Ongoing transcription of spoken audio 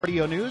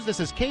Radio News,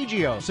 this is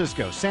KGO,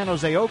 Cisco, San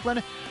Jose,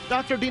 Oakland.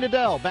 Dr. Dean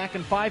Edell back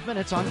in 5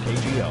 minutes on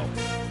KGO.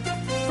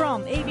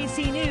 From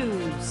ABC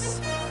News,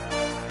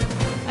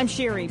 I'm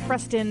Sherry.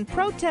 Preston.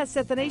 Protests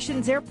at the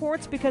nation's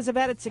airports because of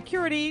added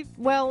security.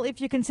 Well,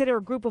 if you consider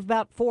a group of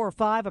about 4 or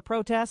 5 a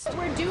protest. What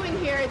we're doing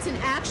here, it's an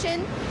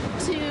action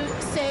to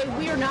say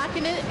we are not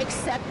going to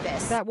accept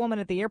this. That woman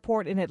at the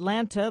airport in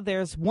Atlanta,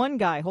 there's one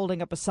guy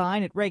holding up a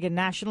sign at Reagan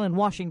National in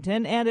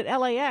Washington, and at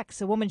LAX,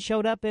 a woman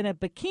showed up in a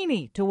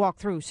bikini to walk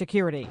through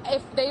security.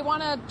 If they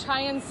want to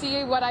try and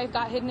see what I've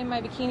got hidden in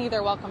my bikini,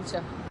 they're welcome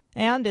to.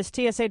 And as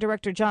TSA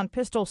Director John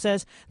Pistol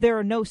says, there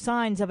are no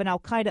signs of an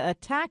al-Qaeda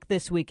attack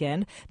this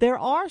weekend. There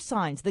are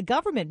signs the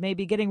government may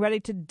be getting ready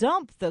to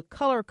dump the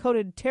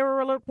color-coded terror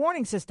alert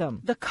warning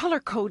system. The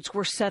color codes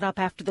were set up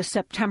after the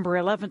September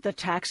 11th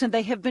attacks, and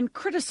they have been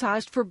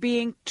criticized for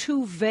being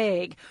too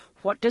vague.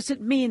 What does it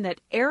mean that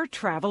air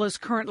travel is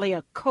currently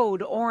a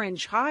code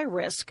orange high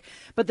risk,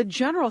 but the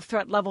general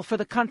threat level for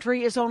the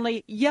country is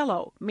only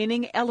yellow,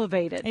 meaning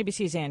elevated?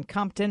 ABC's Ann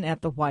Compton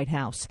at the White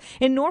House.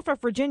 In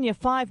Norfolk, Virginia,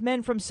 5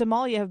 men from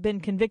Somalia have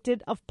been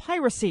convicted of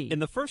piracy. In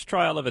the first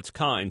trial of its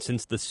kind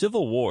since the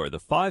Civil War, the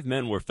 5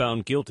 men were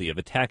found guilty of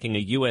attacking a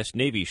U.S.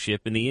 Navy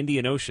ship in the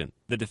Indian Ocean.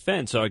 The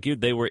defense argued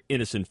they were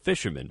innocent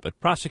fishermen, but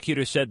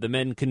prosecutors said the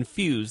men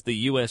confused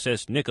the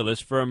USS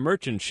Nicholas for a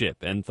merchant ship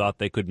and thought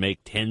they could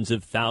make tens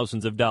of thousands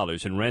of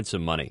dollars in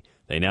ransom money.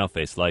 They now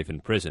face life in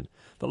prison.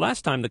 The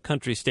last time the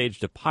country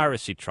staged a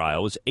piracy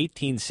trial was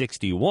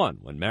 1861,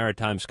 when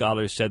maritime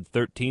scholars said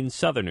 13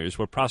 Southerners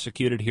were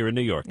prosecuted here in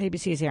New York.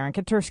 ABC's Aaron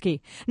Katursky.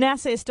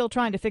 NASA is still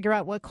trying to figure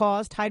out what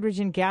caused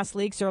hydrogen gas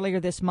leaks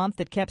earlier this month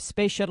that kept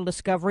Space Shuttle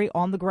Discovery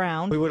on the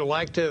ground. We would have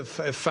liked to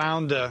have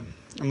found the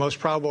most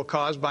probable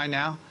cause by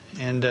now,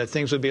 and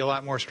things would be a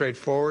lot more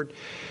straightforward.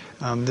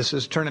 This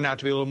is turning out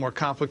to be a little more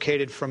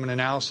complicated from an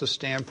analysis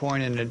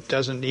standpoint, and it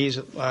doesn't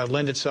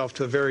lend itself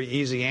to a very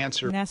easy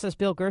answer. NASA's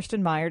Bill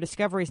Gerstenmaier,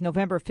 Discovery's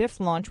November 5th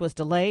launch was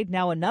delayed.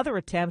 Now another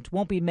attempt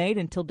won't be made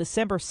until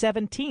December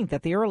 17th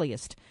at the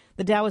earliest.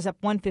 The Dow is up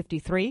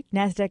 153,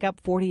 NASDAQ up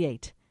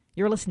 48.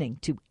 You're listening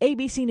to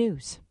ABC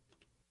News.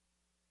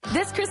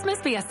 This Christmas,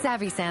 be a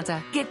savvy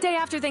Santa. Get day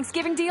after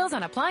Thanksgiving deals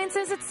on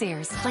appliances at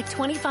Sears. Like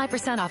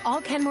 25% off all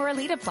Kenmore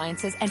Elite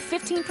appliances and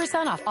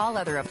 15% off all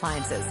other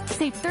appliances.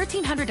 Save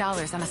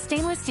 $1,300 on a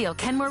stainless steel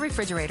Kenmore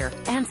refrigerator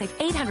and save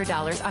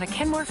 $800 on a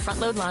Kenmore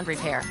front-load laundry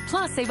pair.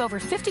 Plus, save over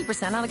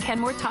 50% on a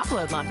Kenmore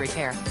top-load laundry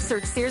pair.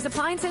 Search Sears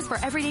appliances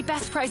for everyday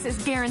best prices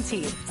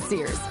guaranteed.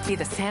 Sears, be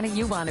the Santa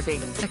you want to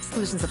be.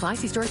 Exclusions apply.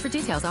 See stores for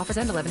details. Offers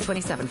end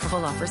 11/27. For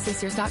full offers, see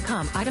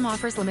Sears.com. Item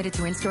offers limited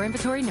to in-store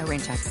inventory. No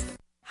rain checks.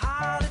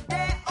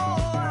 Holiday, oh,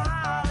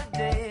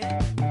 holiday.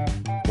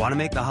 Want to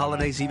make the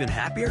holidays even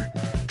happier?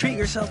 Treat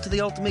yourself to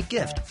the ultimate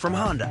gift from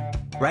Honda.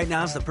 Right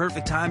now is the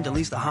perfect time to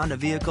lease the Honda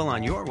vehicle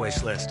on your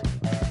wish list.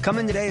 Come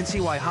in today and see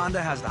why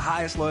Honda has the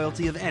highest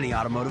loyalty of any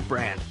automotive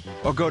brand.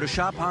 Or go to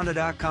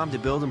shophonda.com to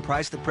build and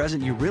price the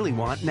present you really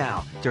want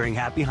now during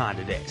Happy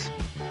Honda Days.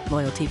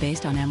 Loyalty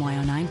based on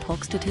MY09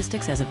 Polk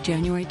statistics as of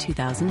January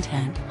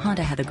 2010.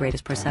 Honda had the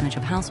greatest percentage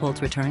of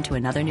households return to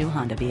another new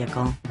Honda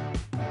vehicle.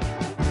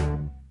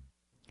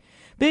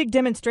 Big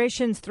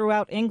demonstrations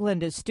throughout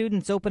England as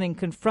students opening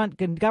confront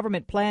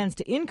government plans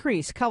to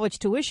increase college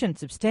tuition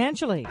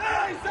substantially.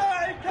 They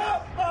say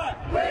government!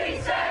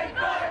 We say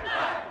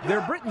government!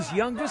 They're Britain's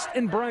youngest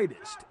and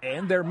brightest,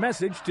 and their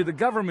message to the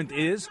government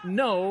is,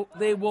 no,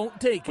 they won't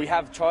take it. We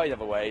have tried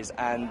other ways,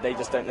 and they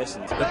just don't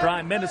listen. The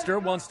Prime Minister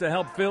wants to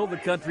help fill the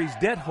country's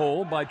debt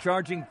hole by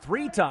charging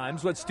 3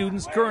 times what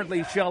students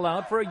currently shell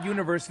out for a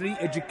university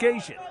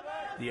education.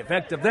 The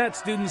effect of that,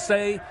 students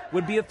say,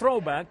 would be a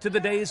throwback to the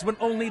days when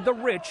only the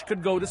rich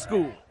could go to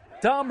school.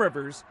 Tom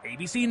Rivers,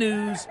 ABC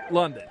News,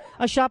 London.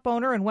 A shop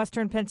owner in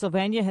western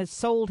Pennsylvania has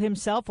sold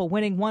himself a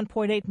winning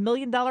 $1.8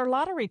 million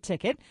lottery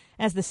ticket.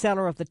 As the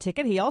seller of the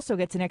ticket, he also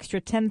gets an extra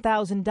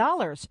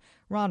 $10,000.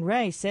 Ron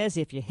Ray says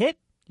if you hit,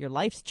 your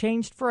life's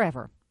changed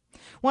forever.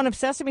 One of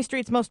Sesame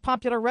Street's most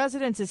popular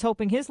residents is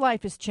hoping his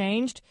life has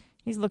changed.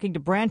 He's looking to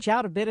branch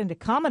out a bit into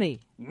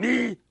comedy.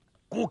 Me?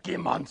 Cookie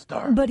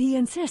Monster. But he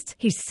insists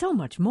he's so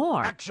much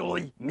more.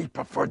 Actually, me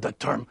prefer the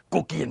term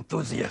cookie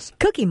enthusiast.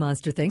 Cookie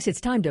Monster thinks it's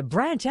time to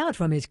branch out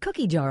from his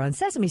cookie jar on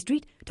Sesame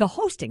Street to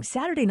hosting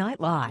Saturday Night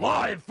Live.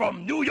 Live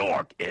from New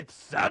York, it's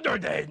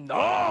Saturday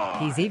night.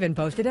 He's even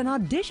posted an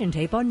audition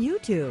tape on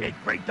YouTube. It's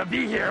great to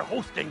be here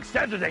hosting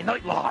Saturday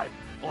Night Live.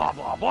 Blah,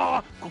 blah,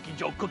 blah. Cookie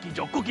joke, cookie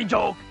joke, cookie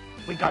joke.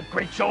 We got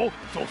great show,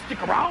 so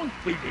stick around.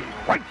 We'll be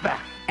right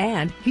back.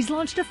 And he's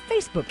launched a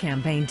Facebook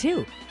campaign,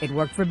 too. It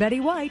worked for Betty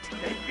White.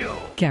 Thank you.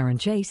 Karen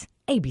Chase,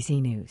 ABC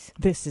News.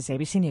 This is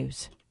ABC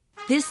News.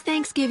 This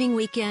Thanksgiving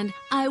weekend,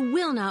 I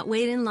will not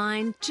wait in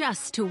line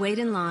just to wait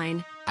in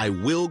line. I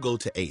will go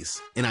to Ace,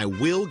 and I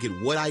will get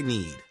what I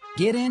need.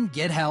 Get in,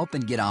 get help,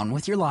 and get on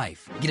with your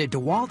life. Get a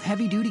DeWalt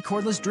heavy-duty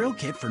cordless drill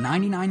kit for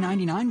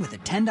 $99.99 with a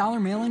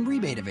 $10 mail-in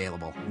rebate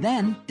available.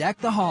 Then, deck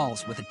the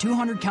halls with a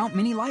 200-count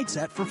mini light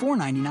set for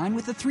 $4.99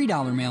 with a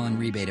 $3 mail-in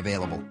rebate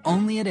available.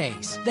 Only at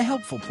Ace, the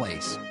helpful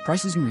place.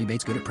 Prices and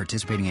rebates good at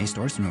participating Ace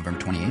stores through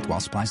November 28th while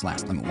supplies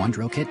last. Limit 1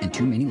 drill kit and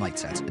 2 mini light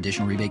sets.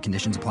 Additional rebate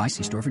conditions apply.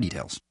 See store for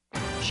details.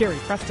 Sherry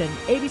Preston,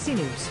 ABC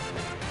News.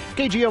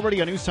 KGO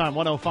Radio News Time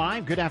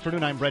 105. Good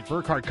afternoon. I'm Brett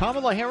Burkhardt.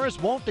 Kamala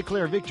Harris won't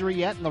declare victory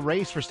yet in the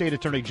race for State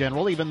Attorney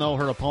General, even though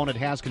her opponent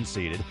has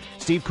conceded.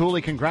 Steve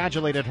Cooley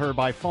congratulated her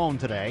by phone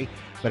today,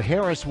 but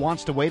Harris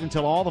wants to wait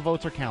until all the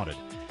votes are counted.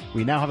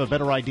 We now have a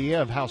better idea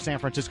of how San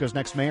Francisco's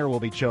next mayor will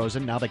be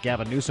chosen now that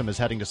Gavin Newsom is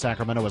heading to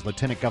Sacramento as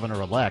lieutenant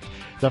governor-elect.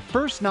 The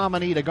first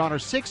nominee to garner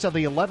 6 of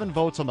the 11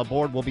 votes on the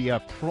board will be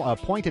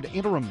appointed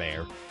interim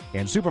mayor,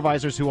 and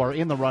supervisors who are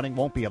in the running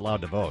won't be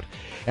allowed to vote.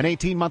 An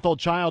 18-month-old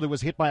child who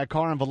was hit by a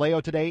car in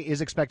Vallejo today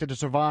is expected to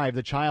survive.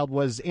 The child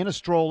was in a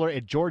stroller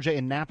at Georgia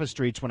and Napa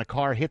Streets when a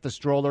car hit the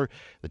stroller.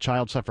 The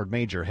child suffered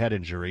major head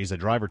injuries. The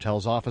driver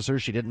tells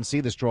officers she didn't see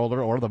the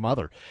stroller or the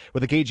mother.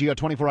 With a KGO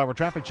 24-hour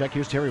traffic check,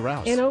 here's Terry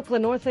Rouse. In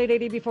Oakland, North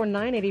 880 before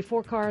 980,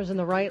 4 cars in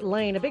the right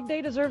lane. A big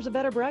day deserves a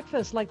better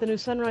breakfast, like the new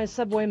Sunrise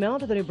Subway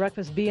Melt or the new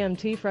breakfast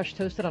BMT, fresh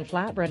toasted on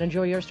flatbread.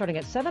 Enjoy yours starting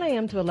at 7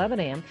 a.m. to 11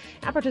 a.m.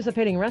 At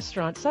participating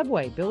restaurant,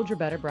 Subway. Build your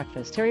better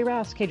breakfast. Terry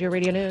Rouse, KGO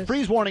Radio News.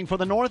 Freeze warning for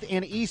the North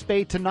and East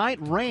Bay tonight.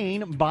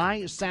 Rain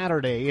by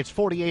Saturday. It's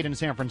 48 in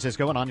San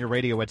Francisco, and on your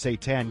radio, it's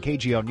 810.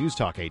 KGO News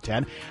Talk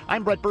 810.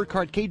 I'm Brett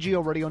Burkhardt,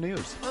 KGO Radio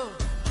News.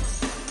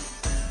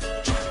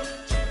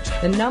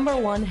 The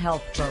 #1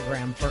 health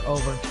program for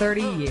over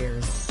 30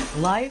 years.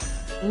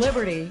 Life,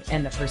 liberty,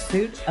 and the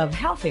pursuit of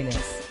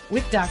healthiness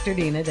with Dr.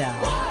 Dean Edell.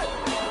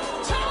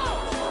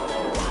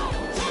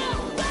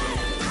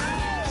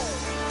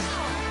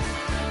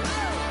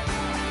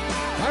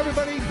 Hi,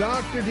 everybody.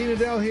 Dr. Dean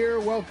Edell here.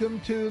 Welcome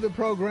to the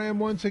program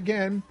once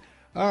again.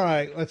 All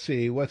right, let's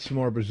see. What's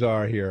more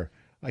bizarre here?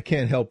 I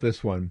can't help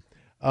this one.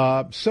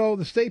 So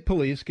the state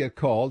police get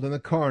called and the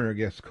coroner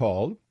gets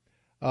called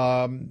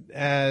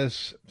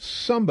as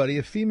somebody,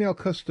 a female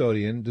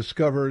custodian,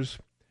 discovers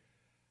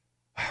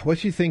what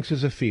she thinks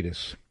is a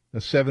fetus, a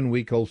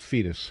 7-week-old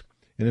fetus,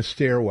 in a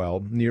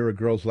stairwell near a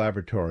girls'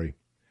 lavatory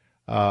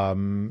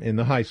in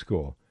the high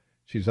school.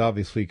 She's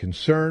obviously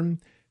concerned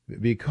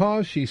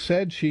because she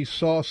said she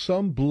saw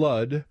some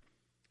blood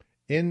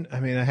I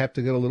have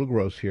to get a little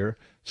gross here,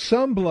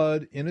 some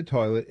blood in a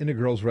toilet in a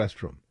girl's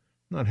restroom.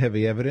 Not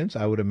heavy evidence.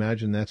 I would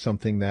imagine that's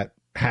something that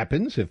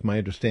happens if my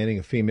understanding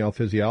of female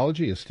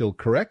physiology is still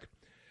correct.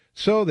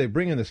 So they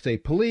bring in the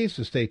state police,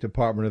 the State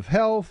Department of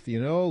Health,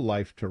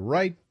 life to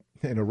right,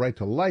 and a right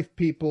to life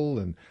people,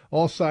 and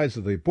all sides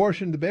of the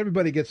abortion debate.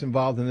 Everybody gets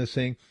involved in this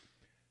thing.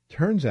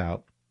 Turns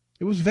out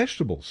it was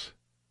vegetables,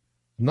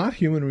 not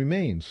human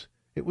remains.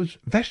 It was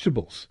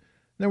vegetables.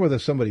 Now, whether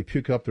somebody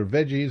puked up their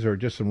veggies or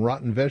just some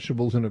rotten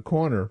vegetables in a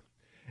corner,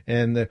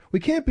 and we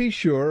can't be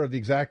sure of the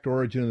exact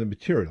origin of the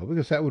material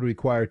because that would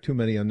require too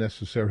many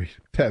unnecessary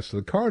tests.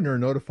 The coroner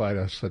notified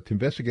us that the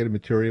investigative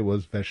material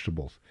was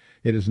vegetables.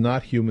 It is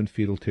not human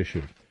fetal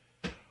tissue.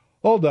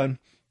 All done.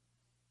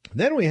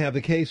 Then we have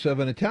the case of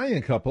an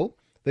Italian couple.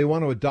 They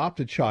want to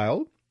adopt a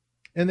child,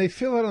 and they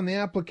fill out on the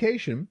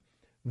application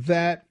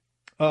that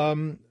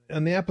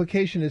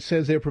it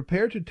says they're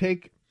prepared to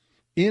take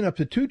in up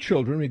to 2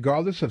 children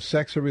regardless of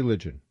sex or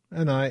religion.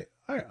 And I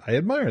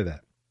admire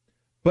that.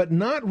 But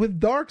not with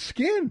dark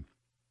skin.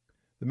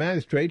 The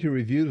magistrate who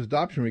reviewed his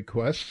adoption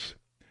requests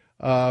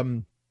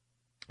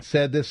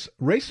said this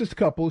racist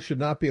couple should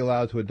not be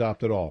allowed to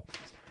adopt at all.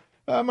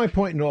 My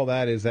point in all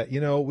that is that,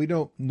 we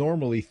don't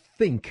normally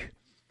think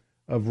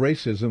of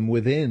racism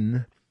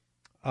within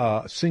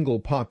single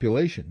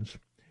populations,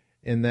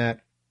 in that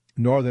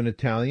Northern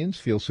Italians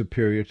feel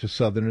superior to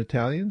Southern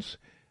Italians.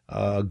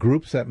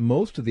 Groups that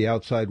most of the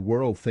outside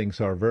world thinks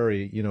are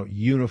very,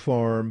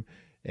 uniform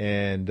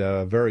and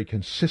very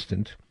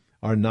consistent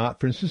are not.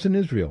 For instance, in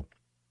Israel,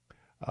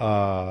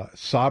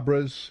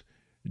 Sabras,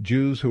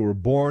 Jews who were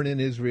born in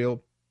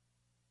Israel,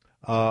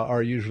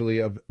 are usually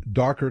of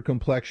darker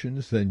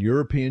complexions than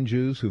European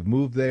Jews who've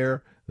moved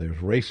there. There's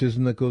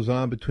racism that goes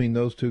on between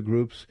those two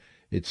groups.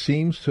 It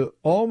seems to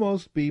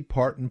almost be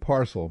part and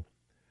parcel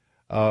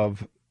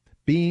of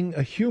being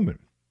a human.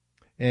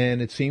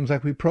 And it seems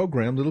like we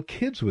program little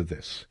kids with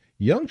this.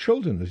 Young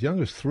children, as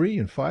young as 3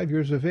 and 5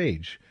 years of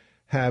age,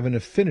 have an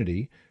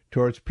affinity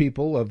towards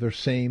people of their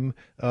same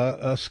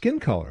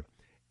skin color.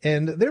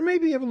 And there may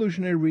be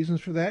evolutionary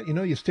reasons for that.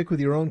 You stick with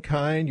your own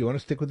kind, you want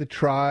to stick with the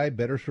tribe,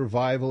 better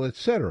survival,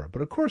 etc.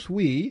 But of course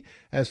we,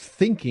 as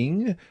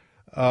thinking,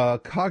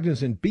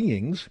 cognizant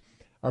beings,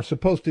 are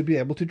supposed to be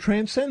able to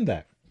transcend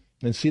that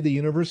and see the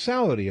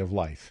universality of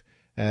life,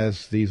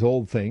 as these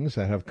old things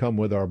that have come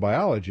with our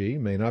biology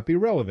may not be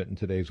relevant in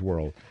today's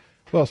world.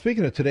 Well,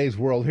 speaking of today's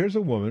world, here's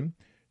a woman.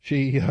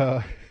 She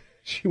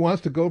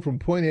wants to go from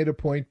point A to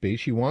point B.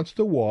 She wants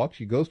to walk.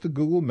 She goes to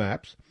Google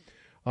Maps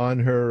on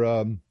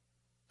her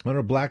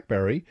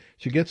BlackBerry.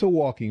 She gets a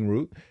walking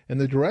route, and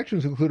the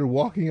directions included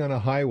walking on a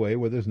highway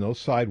where there's no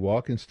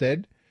sidewalk.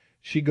 Instead,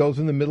 she goes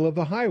in the middle of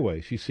the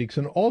highway. She seeks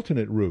an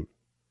alternate route,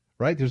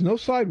 right? There's no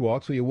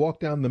sidewalk, so you walk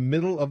down the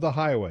middle of the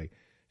highway.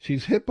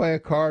 She's hit by a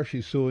car.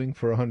 She's suing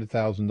for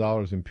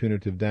 $100,000 in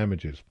punitive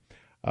damages.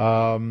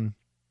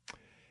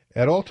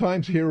 At all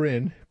times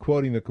herein,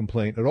 quoting the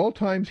complaint, at all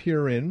times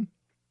herein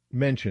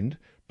mentioned,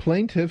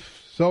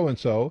 plaintiff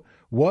so-and-so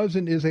was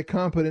and is a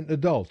competent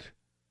adult.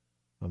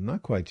 I'm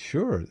not quite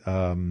sure.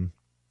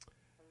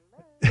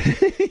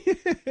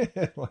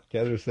 Like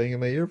Heather's saying in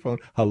my earphone,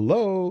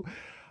 hello.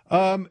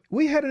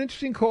 We had an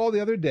interesting call the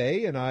other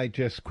day, and I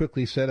just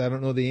quickly said I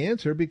don't know the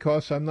answer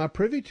because I'm not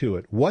privy to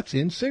it. What's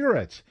in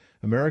cigarettes?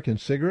 American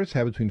cigarettes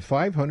have between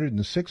 500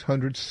 and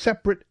 600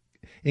 separate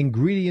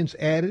ingredients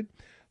added.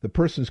 The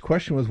person's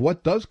question was,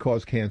 what does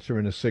cause cancer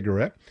in a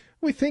cigarette?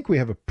 We think we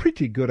have a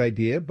pretty good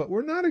idea, but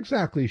we're not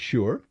exactly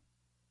sure.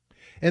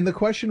 And the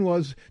question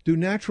was, do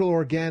natural,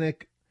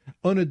 organic,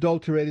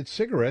 unadulterated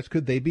cigarettes,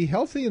 could they be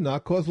healthy and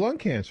not cause lung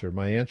cancer?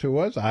 My answer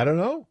was, I don't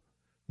know.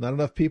 Not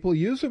enough people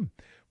use them.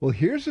 Well,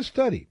 here's a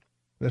study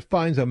that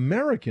finds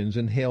Americans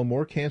inhale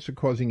more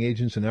cancer-causing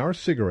agents in our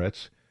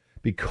cigarettes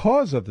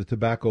because of the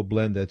tobacco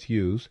blend that's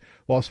used,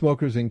 while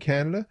smokers in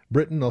Canada,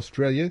 Britain,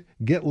 Australia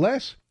get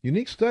less.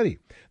 Unique study.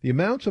 The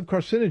amounts of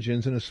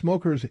carcinogens in a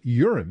smoker's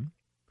urine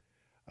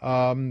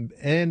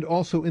and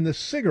also in the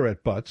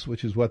cigarette butts,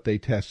 which is what they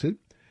tested,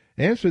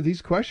 answer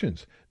these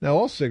questions. Now,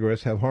 all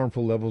cigarettes have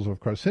harmful levels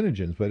of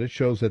carcinogens, but it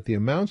shows that the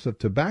amounts of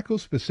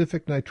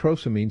tobacco-specific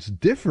nitrosamines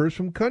differs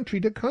from country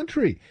to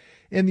country,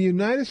 and the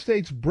United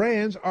States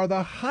brands are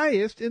the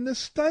highest in the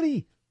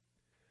study.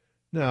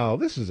 Now,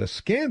 this is a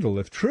scandal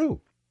if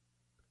true.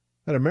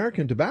 That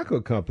American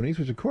tobacco companies,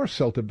 which of course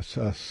sell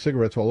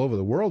cigarettes all over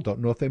the world, don't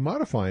know if they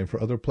modify them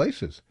for other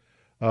places.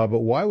 But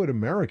why would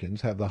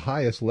Americans have the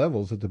highest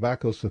levels of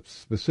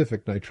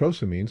tobacco-specific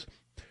nitrosamines,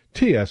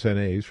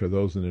 TSNAs for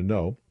those in the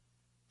know,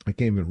 I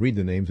can't even read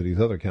the names of these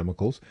other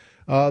chemicals,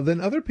 than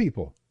other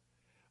people?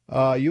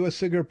 U.S.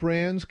 cigarette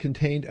brands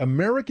contained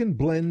American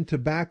blend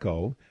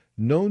tobacco,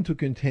 known to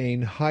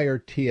contain higher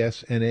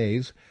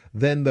TSNAs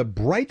than the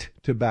bright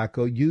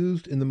tobacco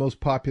used in the most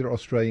popular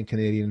Australian,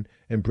 Canadian,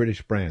 and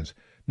British brands.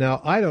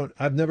 Now,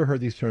 I've never heard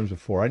these terms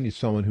before. I need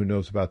someone who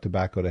knows about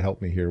tobacco to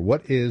help me here.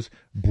 What is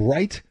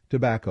bright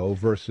tobacco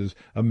versus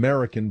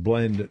American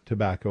blend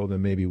tobacco?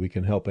 Then maybe we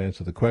can help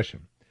answer the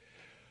question.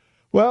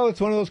 Well,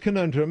 it's one of those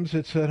conundrums.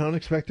 It's an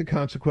unexpected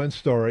consequence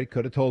story.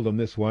 Could have told them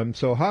this one.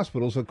 So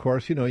hospitals, of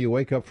course, you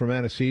wake up from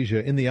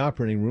anesthesia in the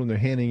operating room. They're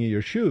handing you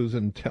your shoes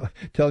and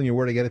telling you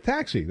where to get a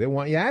taxi. They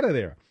want you out of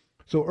there.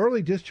 So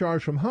early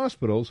discharge from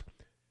hospitals,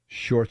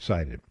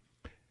 short-sighted.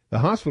 The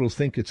hospitals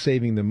think it's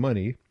saving them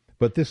money,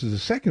 but this is the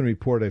second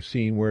report I've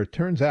seen where it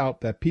turns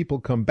out that people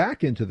come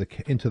back into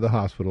the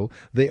hospital.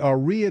 They are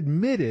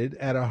readmitted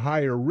at a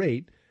higher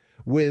rate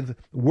with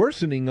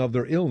worsening of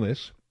their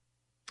illness,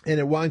 and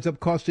it winds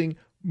up costing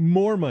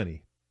more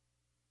money.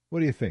 What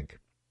do you think?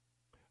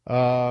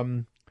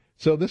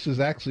 So this is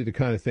actually the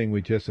kind of thing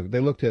they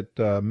looked at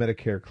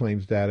Medicare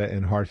claims data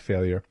and heart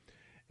failure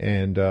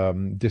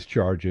and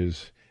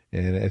discharges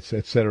and et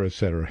cetera, et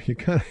cetera. You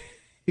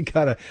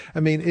gotta,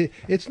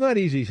 it's not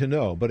easy to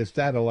know, but it's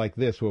data like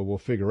this where we'll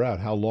figure out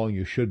how long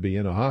you should be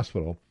in a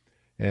hospital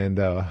and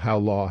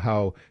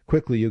how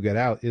quickly you get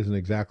out isn't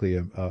exactly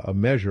a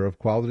measure of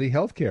quality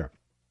health care.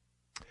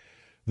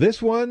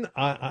 This one,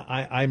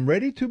 I'm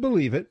ready to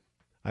believe it.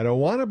 I don't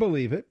want to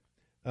believe it,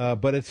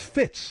 but it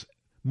fits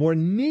more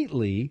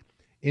neatly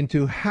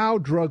into how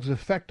drugs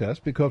affect us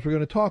because we're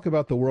going to talk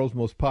about the world's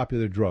most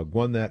popular drug,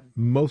 one that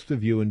most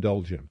of you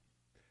indulge in,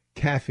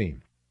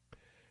 caffeine.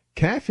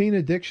 Caffeine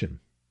addiction.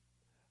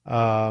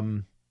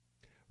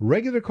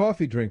 Regular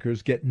coffee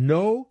drinkers get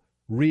no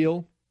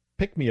real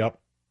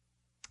pick-me-up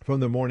from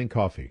their morning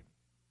coffee.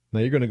 Now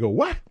you're going to go,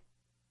 what?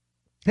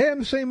 Hey, I'm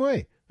the same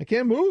way. I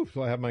can't move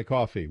till I have my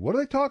coffee. What are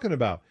they talking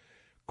about?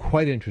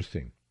 Quite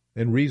interesting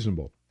and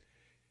reasonable.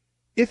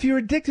 If you're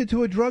addicted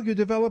to a drug, you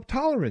develop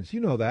tolerance. You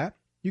know that.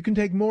 You can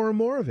take more and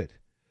more of it.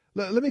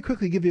 Let me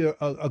quickly give you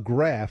a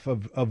graph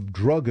of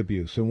drug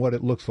abuse and what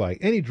it looks like.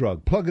 Any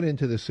drug, plug it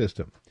into the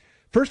system.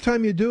 First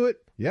time you do it,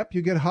 yep,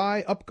 you get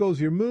high, up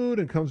goes your mood,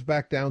 and comes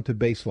back down to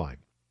baseline.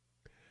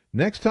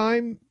 Next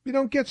time, you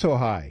don't get so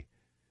high,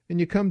 and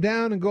you come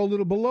down and go a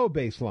little below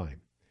baseline.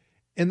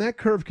 And that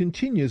curve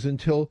continues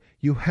until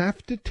you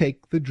have to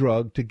take the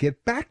drug to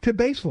get back to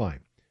baseline.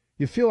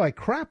 You feel like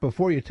crap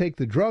before you take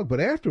the drug, but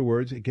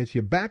afterwards it gets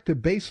you back to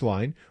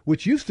baseline,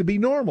 which used to be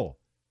normal.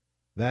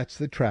 That's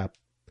the trap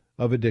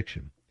of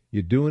addiction.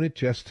 You're doing it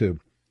just to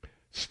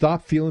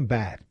stop feeling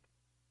bad.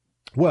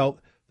 Well,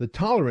 the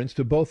tolerance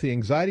to both the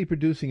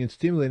anxiety-producing and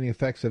stimulating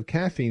effects of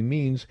caffeine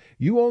means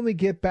you only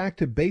get back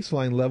to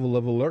baseline level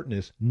of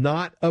alertness,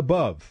 not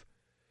above.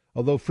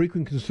 Although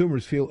frequent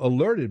consumers feel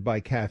alerted by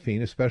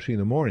caffeine, especially in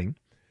the morning,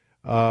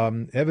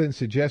 evidence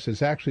suggests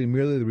it's actually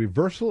merely the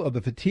reversal of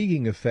the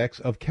fatiguing effects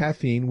of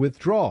caffeine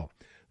withdrawal.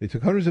 They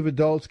took hundreds of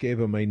adults, gave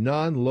them a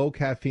non-low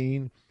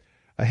caffeine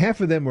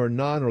Half of them were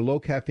non or low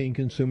caffeine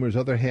consumers,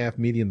 other half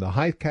medium to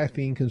high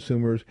caffeine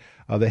consumers.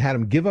 They had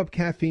them give up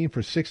caffeine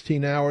for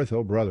 16 hours,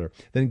 oh brother,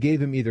 then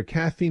gave them either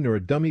caffeine or a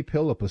dummy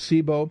pill, a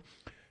placebo.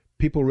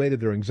 People rated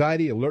their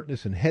anxiety,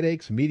 alertness, and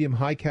headaches.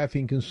 Medium-high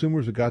caffeine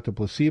consumers who got the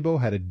placebo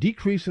had a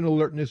decrease in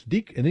alertness,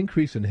 an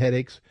increase in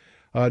headaches,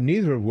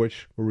 neither of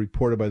which were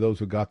reported by those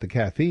who got the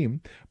caffeine.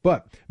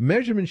 But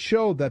measurements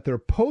showed that their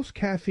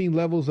post-caffeine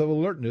levels of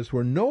alertness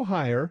were no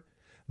higher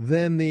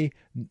than the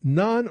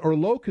non or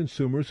low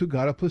consumers who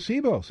got a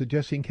placebo,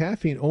 suggesting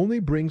caffeine only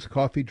brings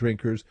coffee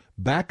drinkers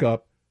back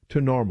up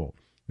to normal.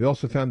 They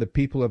also found that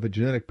people who have a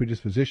genetic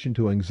predisposition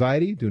to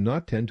anxiety do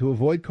not tend to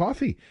avoid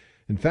coffee.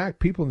 In fact,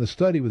 people in the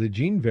study with a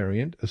gene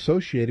variant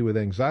associated with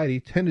anxiety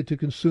tended to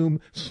consume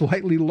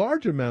slightly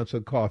large amounts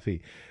of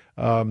coffee.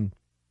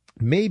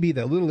 Maybe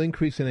that little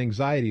increase in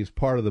anxiety is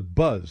part of the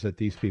buzz that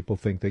these people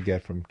think they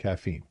get from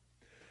caffeine.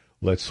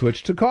 Let's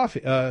switch to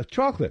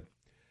chocolate.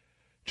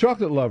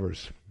 Chocolate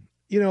lovers.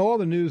 You know, all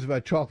the news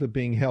about chocolate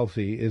being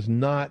healthy is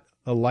not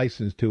a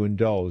license to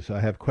indulge.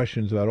 I have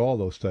questions about all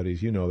those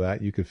studies. You know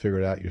that. You could figure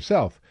it out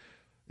yourself.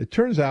 It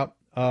turns out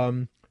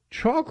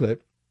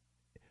chocolate,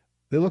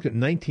 they looked at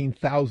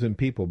 19,000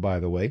 people, by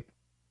the way,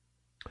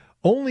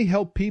 only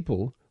helped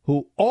people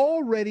who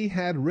already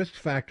had risk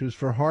factors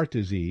for heart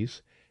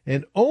disease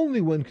and only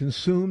when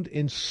consumed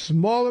in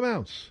small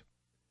amounts.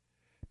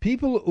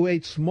 People who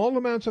ate small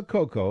amounts of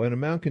cocoa, an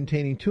amount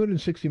containing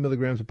 260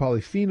 milligrams of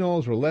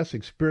polyphenols or less,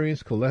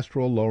 experienced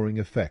cholesterol-lowering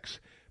effects.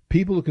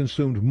 People who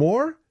consumed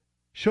more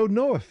showed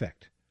no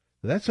effect.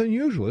 That's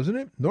unusual, isn't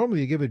it?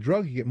 Normally you give a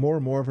drug, you get more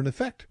and more of an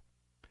effect.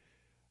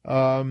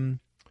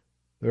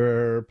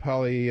 There are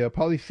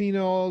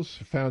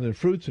polyphenols found in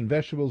fruits and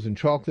vegetables and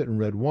chocolate and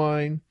red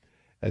wine.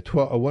 A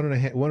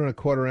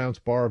 1.25 ounce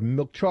bar of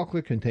milk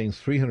chocolate contains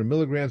 300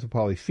 milligrams of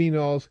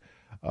polyphenols.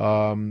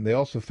 They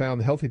also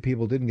found that healthy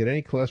people didn't get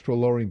any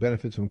cholesterol-lowering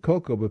benefits from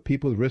cocoa, but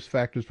people with risk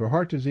factors for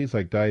heart disease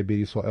like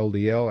diabetes or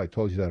LDL, I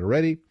told you that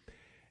already.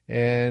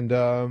 And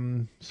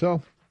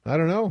so, I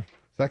don't know.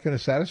 Is that going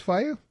to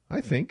satisfy you?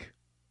 I think.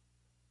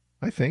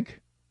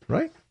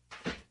 Right?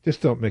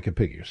 Just don't make a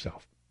pig of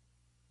yourself.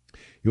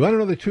 You want to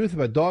know the truth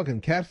about dog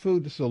and cat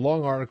food? This is a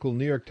long article,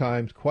 New York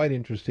Times, quite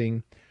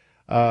interesting.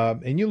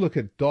 And you look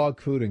at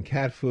dog food and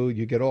cat food,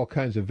 you get all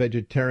kinds of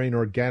vegetarian,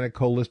 organic,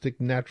 holistic,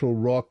 natural,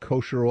 raw,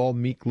 kosher, all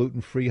meat,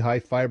 gluten-free,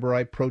 high-fiber,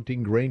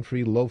 high-protein,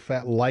 grain-free,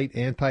 low-fat, light,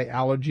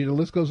 anti-allergy, the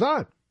list goes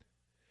on.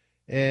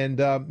 And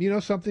you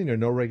know something? There are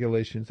no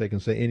regulations. They can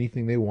say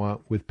anything they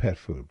want with pet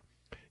food.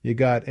 You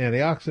got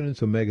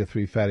antioxidants,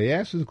 omega-3 fatty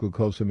acids,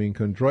 glucosamine,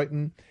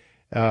 chondroitin.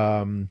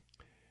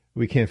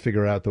 We can't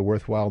figure out the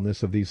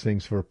worthwhileness of these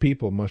things for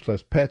people, much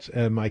less pets.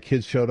 And my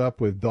kids showed up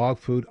with dog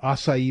food,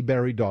 acai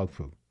berry dog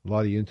food. A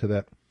lot of you into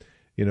that,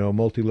 you know,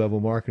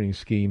 multi-level marketing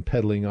scheme,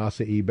 peddling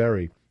acai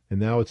berry. And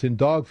now it's in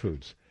dog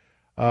foods.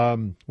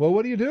 Well,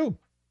 what do you do?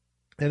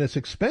 And it's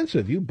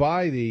expensive. You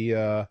buy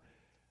the,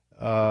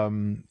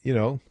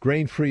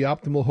 grain-free,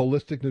 optimal,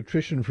 holistic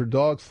nutrition for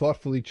dogs,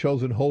 thoughtfully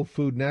chosen whole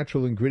food,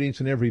 natural ingredients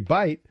in every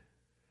bite.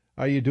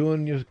 Are you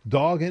doing your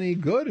dog any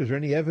good? Is there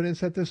any evidence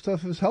that this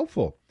stuff is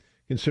helpful?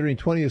 Considering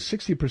 20 to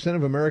 60%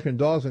 of American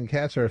dogs and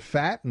cats are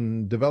fat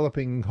and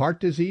developing heart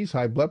disease,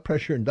 high blood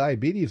pressure, and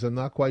diabetes, I'm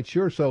not quite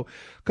sure. So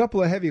a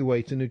couple of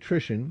heavyweights in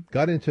nutrition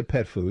got into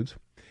pet foods.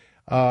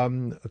 A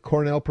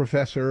Cornell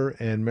professor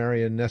and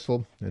Marion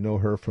Nessel, I know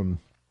her from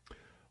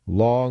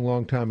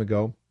long time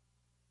ago.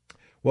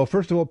 Well,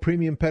 first of all,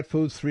 premium pet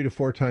foods 3 to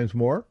 4 times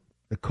more.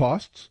 The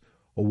costs,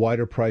 a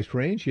wider price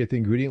range, yet the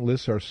ingredient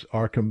lists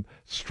are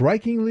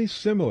strikingly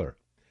similar.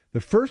 The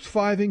first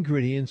 5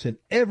 ingredients in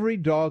every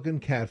dog and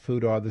cat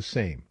food are the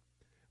same,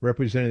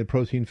 representing the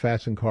protein,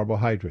 fats, and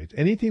carbohydrates.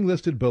 Anything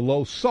listed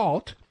below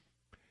salt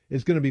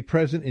is going to be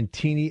present in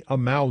teeny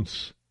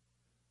amounts.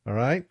 All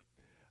right?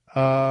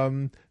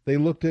 They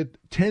looked at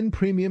 10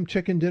 premium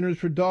chicken dinners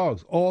for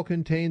dogs. All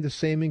contain the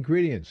same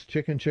ingredients: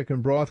 chicken,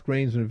 chicken broth,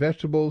 grains, and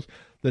vegetables.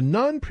 The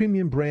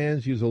non-premium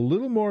brands use a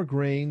little more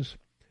grains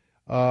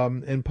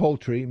and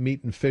poultry,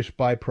 meat, and fish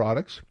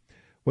byproducts.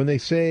 When they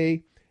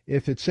say,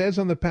 if it says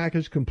on the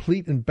package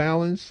complete and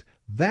balanced,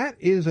 that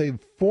is a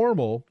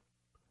formal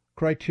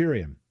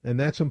criterion, and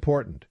that's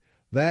important.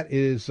 That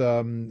is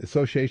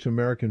Association of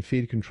American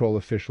Feed Control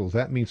Officials.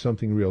 That means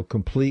something real,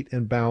 complete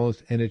and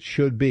balanced, and it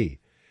should be.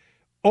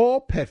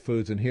 All pet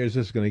foods, and here's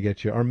this is going to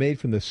get you, are made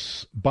from the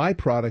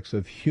byproducts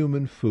of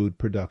human food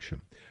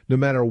production. No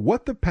matter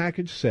what the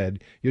package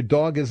said, your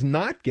dog is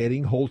not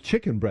getting whole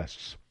chicken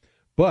breasts,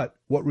 but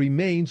what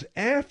remains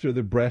after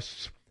the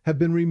breasts have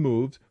been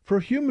removed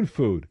for human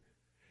food.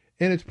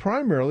 And it's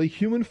primarily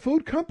human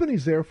food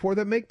companies, therefore,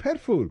 that make pet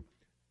food.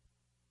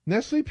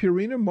 Nestle,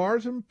 Purina,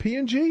 Mars, and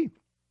P&G.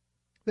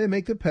 They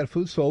make the pet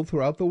food sold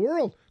throughout the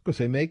world because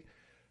they make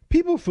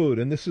people food,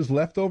 and this is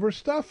leftover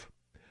stuff.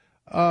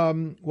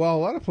 While a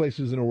lot of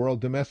places in the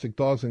world, domestic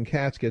dogs and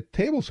cats get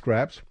table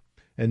scraps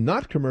and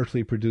not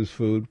commercially produced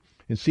food,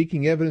 in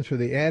seeking evidence for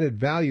the added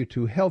value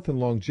to health and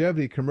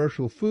longevity of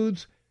commercial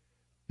foods,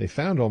 They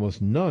found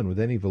almost none with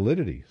any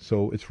validity,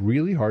 so it's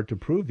really hard to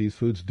prove these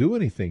foods do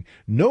anything.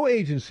 No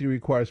agency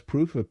requires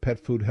proof of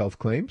pet food health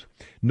claims.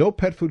 No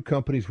pet food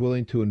company is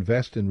willing to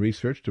invest in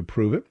research to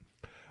prove it.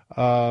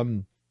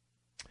 And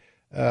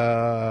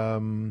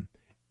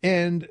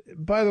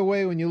by the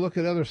way, when you look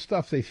at other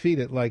stuff they feed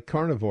it, like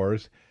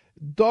carnivores,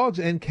 dogs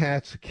and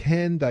cats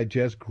can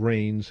digest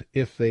grains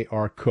if they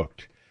are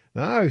cooked.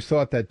 Now, I always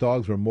thought that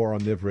dogs were more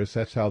omnivorous.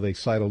 That's how they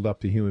sidled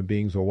up to human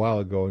beings a while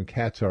ago, and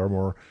cats are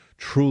more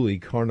truly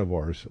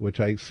carnivores,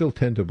 which I still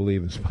tend to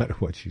believe in spite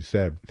of what she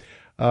said.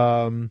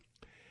 And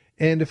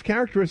if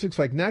characteristics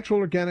like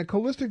natural, organic,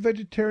 holistic,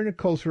 vegetarian, and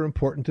kosher are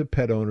important to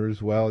pet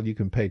owners, well, you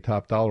can pay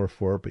top dollar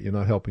for it, but you're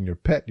not helping your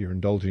pet. You're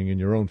indulging in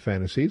your own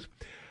fantasies.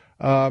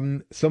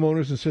 Some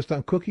owners insist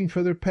on cooking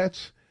for their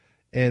pets,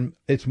 and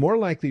it's more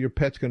likely your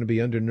pet's going to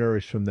be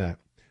undernourished from that,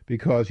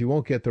 because you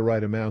won't get the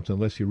right amounts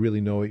unless you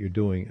really know what you're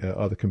doing,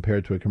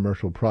 compared to a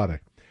commercial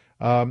product.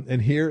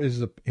 And here's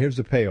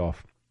the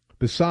payoff.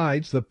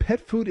 Besides, the pet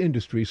food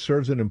industry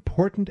serves an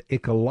important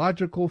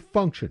ecological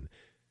function.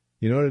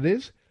 You know what it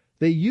is?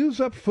 They use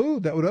up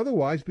food that would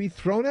otherwise be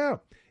thrown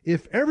out.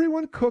 If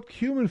everyone cooked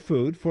human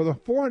food for the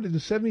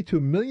 472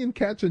 million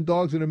cats and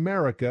dogs in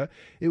America,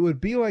 it would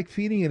be like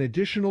feeding an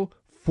additional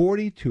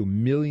 42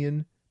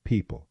 million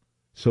people.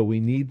 So we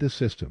need the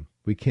system.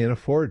 We can't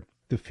afford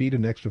to feed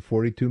an extra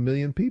 42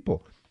 million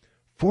people.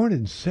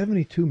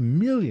 472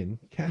 million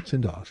cats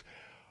and dogs.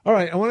 All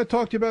right, I want to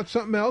talk to you about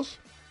something else.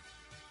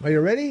 Are you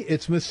ready?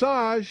 It's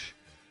massage.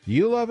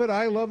 You love it.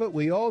 I love it.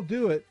 We all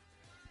do it.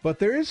 But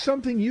there is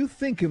something you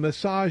think a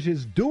massage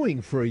is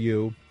doing for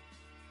you,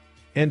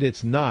 and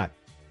it's not.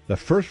 The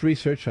first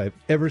research I've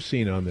ever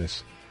seen on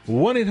this.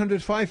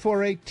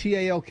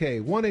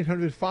 1-800-548-TALK.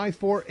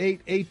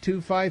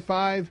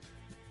 1-800-548-8255.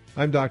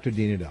 I'm Dr.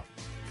 Dean Edell.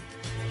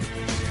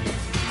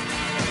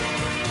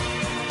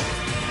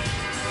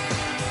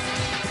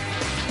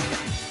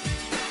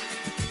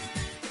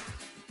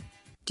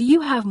 Do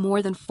you have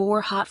more than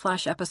 4 hot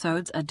flash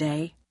episodes a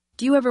day?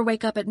 Do you ever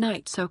wake up at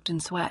night soaked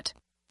in sweat?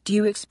 Do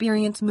you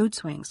experience mood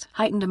swings,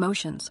 heightened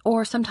emotions,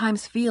 or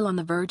sometimes feel on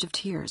the verge of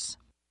tears?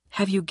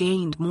 Have you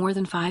gained more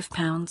than 5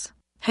 pounds?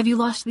 Have you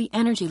lost the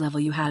energy level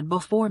you had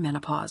before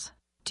menopause?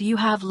 Do you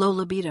have low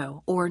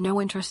libido or no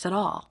interest at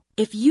all?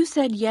 If you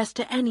said yes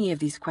to any of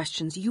these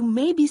questions, you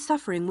may be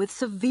suffering with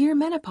severe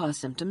menopause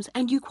symptoms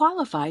and you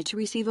qualify to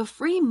receive a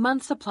free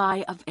month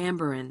supply of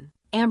Amberin.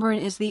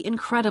 Amberin is the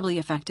incredibly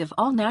effective,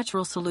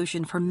 all-natural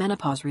solution for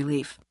menopause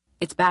relief.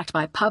 It's backed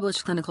by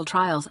published clinical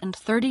trials and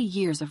 30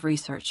 years of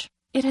research.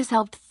 It has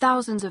helped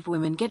thousands of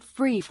women get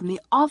free from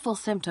the awful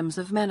symptoms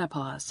of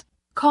menopause.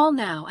 Call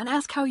now and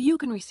ask how you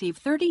can receive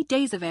 30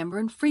 days of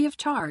Amberin free of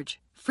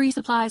charge. Free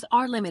supplies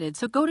are limited,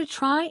 so go to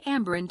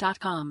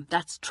tryamberin.com.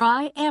 That's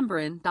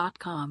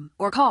tryamberin.com.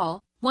 Or call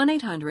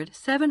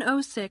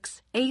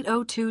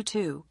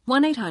 1-800-706-8022.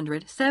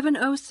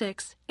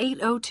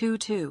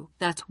 1-800-706-8022.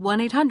 That's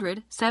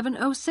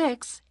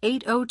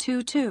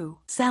 1-800-706-8022.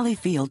 Sally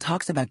Field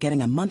talks about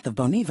getting a month of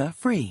Boniva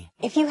free.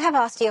 If you have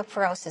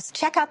osteoporosis,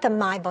 check out the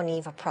My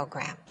Boniva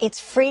program.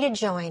 It's free to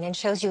join and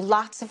shows you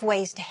lots of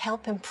ways to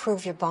help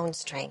improve your bone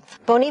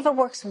strength. Boniva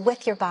works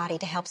with your body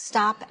to help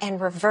stop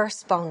and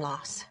reverse bone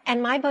loss.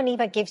 And My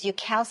Boniva gives you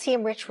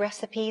calcium-rich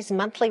recipes,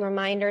 monthly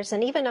reminders,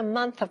 and even a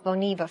month of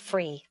Boniva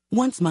free.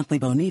 Once monthly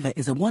Boniva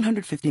is a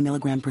 150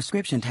 milligram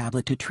prescription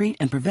tablet to treat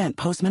and prevent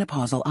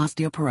postmenopausal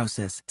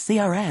osteoporosis. See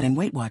our ad in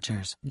Weight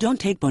Watchers. Don't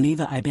take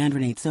Boniva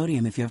ibandronate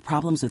sodium if you have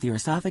problems with your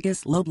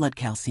esophagus, low blood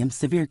calcium,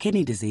 severe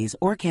kidney disease,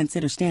 or can't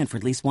sit or stand for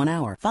at least 1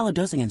 hour. Follow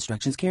dosing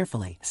instructions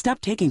carefully. Stop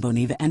taking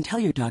Boniva and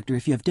tell your doctor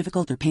if you have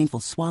difficult or painful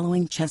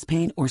swallowing, chest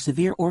pain, or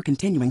severe or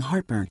continuing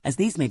heartburn, as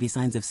these may be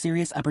signs of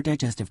serious upper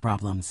digestive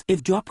problems.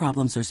 If jaw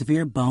problems or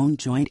severe bone,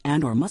 joint,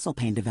 and or muscle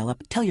pain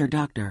develop, tell your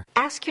doctor.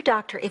 Ask your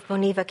doctor if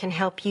Boniva can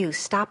help you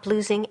stop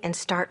losing and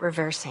start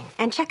reversing.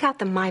 And check out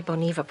the My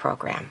Boniva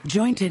program.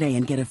 Join today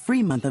and get a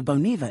free month of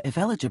Boniva if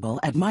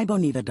eligible at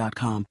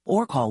myboniva.com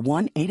or call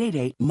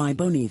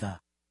 1-888-MY-BONIVA.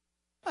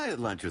 I had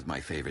lunch with my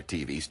favorite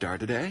TV star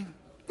today.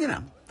 You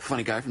know,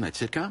 funny guy from that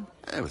sitcom.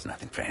 It was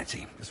nothing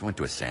fancy. Just went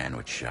to a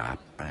sandwich shop.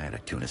 I had a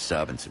tuna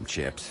sub and some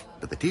chips.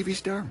 But the TV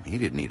star, he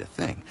didn't eat a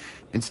thing.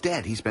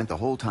 Instead, he spent the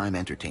whole time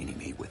entertaining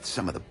me with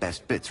some of the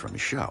best bits from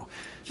his show.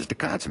 Just a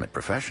consummate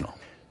professional.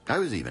 I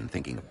was even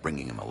thinking of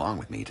bringing him along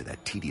with me to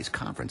that tedious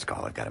conference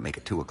call I've got to make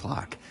at 2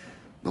 o'clock.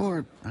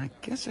 Or I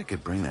guess I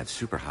could bring that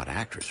super hot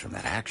actress from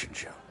that action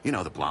show. You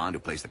know, the blonde who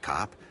plays the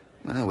cop?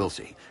 Well, we'll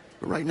see.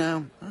 But right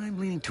now, I'm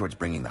leaning towards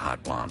bringing the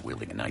hot blonde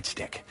wielding a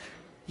nightstick.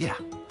 Yeah,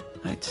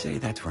 I'd say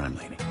that's where I'm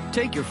leaning.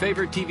 Take your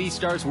favorite TV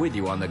stars with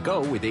you on the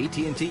go with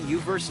AT&T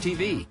UVerse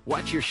TV.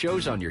 Watch your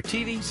shows on your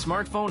TV,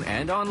 smartphone,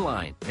 and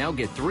online. Now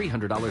get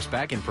 $300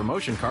 back in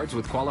promotion cards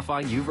with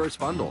qualifying UVerse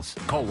bundles.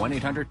 Call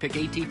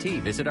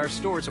 1-800-PICK-ATT, visit our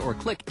stores, or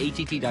click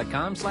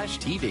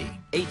att.com/TV.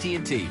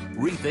 AT&T.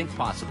 Rethink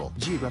possible.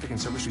 Geographic and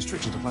service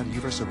restrictions apply to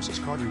UVerse services.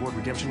 Card reward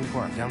redemption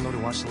required. Download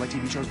and watch select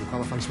TV shows with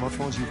qualifying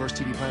smartphones. UVerse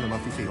TV plan and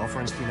monthly fee. Offer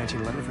ends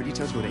 3/19/11. For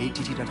details, go to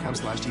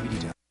att.com/TV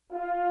detail.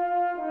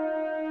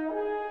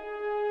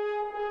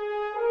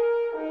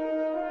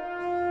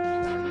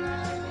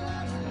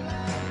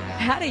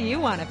 How do you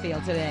want to feel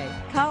today?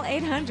 Call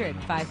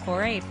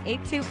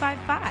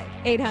 800-548-8255.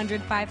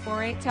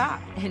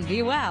 800-548-TALK. And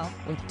be well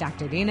with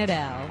Dr. Dean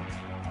Edell.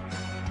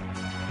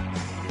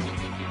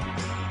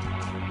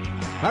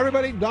 Hi,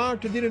 everybody.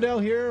 Dr. Dean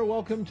Edell here.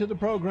 Welcome to the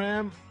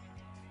program.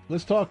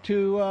 Let's talk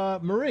to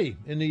Marie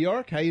in New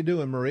York. How you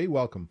doing, Marie?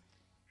 Welcome.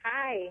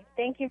 Hi.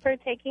 Thank you for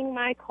taking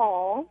my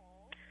call.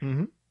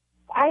 Mm-hmm.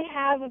 I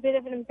have a bit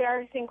of an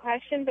embarrassing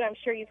question, but I'm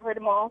sure you've heard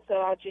them all, so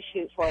I'll just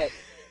shoot for it.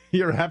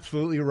 You're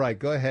absolutely right.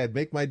 Go ahead.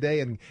 Make my day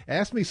and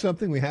ask me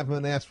something we haven't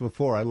been asked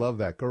before. I love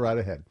that. Go right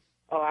ahead.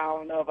 Oh, I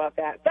don't know about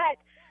that. But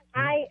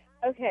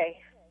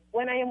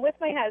when I am with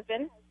my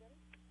husband,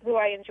 who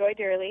I enjoy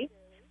dearly,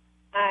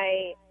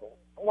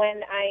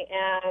 when I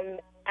am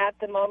at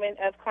the moment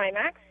of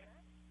climax,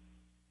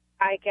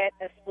 I get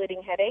a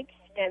splitting headache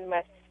and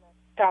must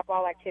stop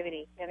all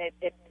activity, and it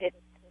gets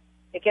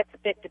a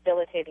bit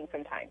debilitating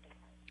sometimes.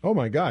 Oh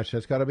my gosh,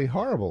 that's got to be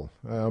horrible.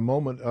 A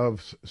moment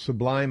of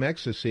sublime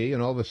ecstasy,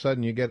 and all of a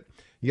sudden you get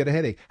a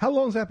headache. How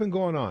long has that been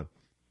going on?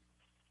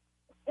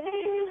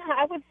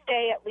 I would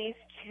say at least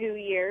 2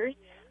 years.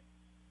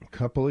 A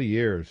couple of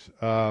years.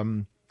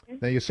 Now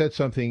you said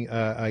something.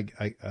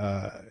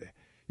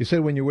 You said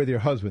when you're with your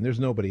husband, there's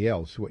nobody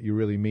else. What you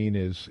really mean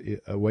is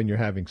when you're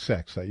having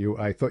sex.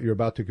 I thought you were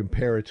about to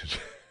compare it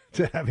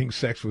to having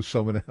sex with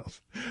someone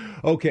else.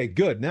 Okay,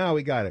 good. Now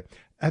we got it.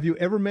 Have you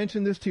ever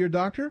mentioned this to your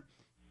doctor?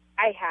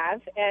 I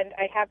have, and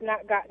I have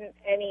not gotten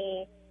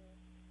any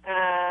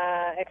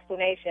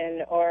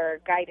explanation or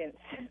guidance.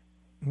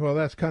 Well,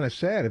 that's kind of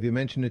sad. Have you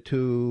mentioned it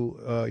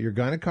to your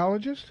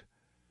gynecologist?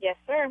 Yes,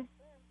 sir.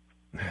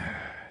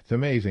 It's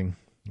amazing.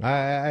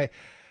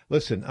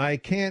 Listen, I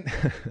can't...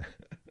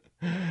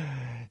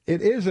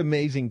 It is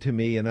amazing to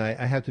me, and I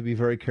have to be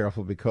very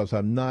careful because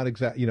I'm not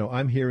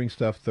I'm hearing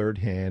stuff third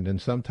hand,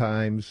 and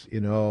sometimes,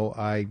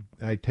 I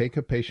take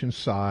a patient's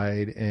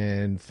side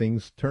and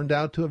things turned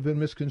out to have been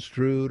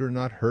misconstrued or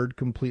not heard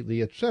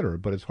completely, etc.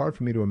 But it's hard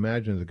for me to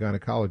imagine as a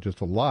gynecologist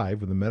alive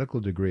with a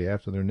medical degree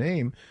after their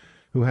name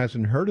who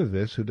hasn't heard of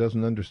this, who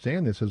doesn't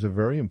understand this as a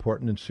very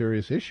important and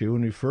serious issue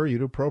and refer you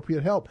to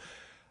appropriate help.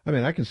 I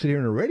mean, I can sit here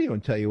on the radio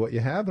and tell you what you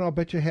have, and I'll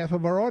bet you half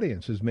of our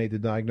audience has made the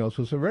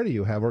diagnosis already.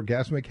 You have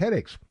orgasmic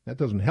headaches. That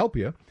doesn't help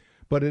you,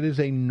 but it is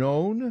a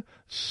known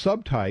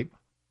subtype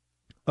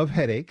of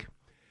headache.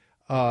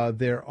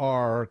 There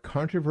are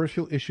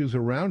controversial issues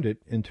around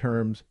it in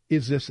terms,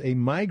 is this a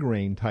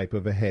migraine type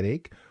of a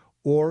headache,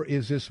 or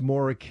is this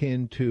more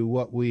akin to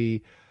what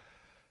we,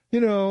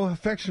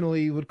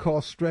 affectionately would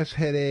call stress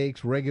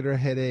headaches, regular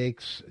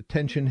headaches,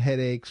 tension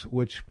headaches,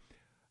 which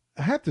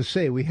I have to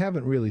say we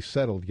haven't really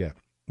settled yet.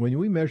 When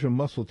we measure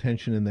muscle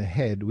tension in the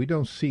head, we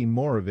don't see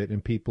more of it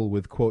in people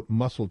with, quote,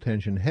 muscle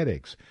tension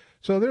headaches.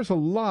 So there's a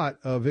lot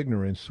of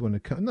ignorance when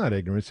it comes, not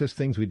ignorance, just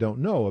things we don't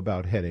know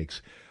about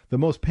headaches. The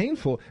most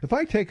painful, if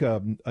I take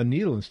a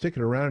needle and stick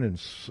it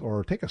around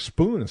or take a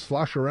spoon and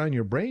slosh around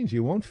your brains,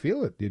 you won't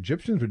feel it. The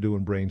Egyptians were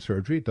doing brain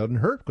surgery. It doesn't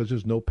hurt because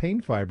there's no pain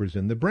fibers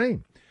in the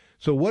brain.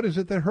 So what is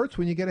it that hurts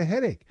when you get a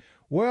headache?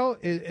 Well,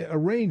 a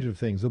range of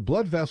things. The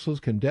blood vessels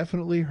can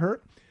definitely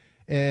hurt,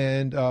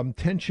 and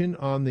tension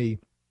on the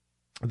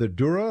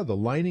dura, the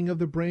lining of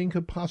the brain,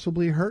 could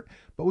possibly hurt,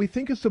 but we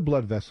think it's the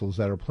blood vessels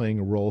that are playing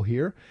a role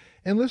here.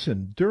 And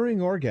listen,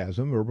 during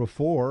orgasm or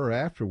before or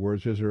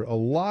afterwards, there's a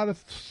lot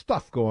of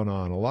stuff going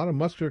on, a lot of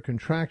muscular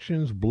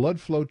contractions,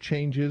 blood flow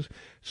changes.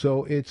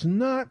 So it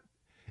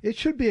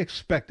should be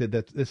expected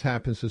that this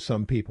happens to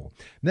some people.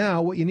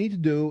 Now, what you need to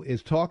do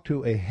is talk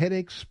to a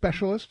headache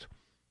specialist.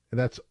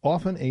 That's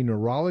often a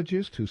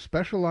neurologist who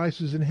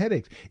specializes in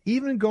headaches.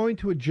 Even going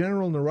to a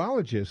general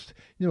neurologist,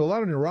 a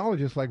lot of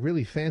neurologists like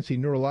really fancy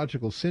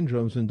neurological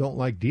syndromes and don't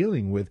like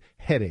dealing with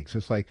headaches.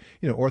 It's like,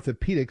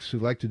 orthopedics who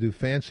like to do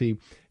fancy,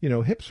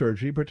 hip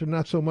surgery, but they're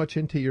not so much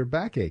into your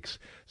backaches.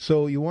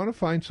 So you want to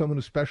find someone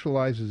who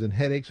specializes in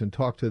headaches and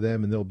talk to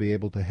them, and they'll be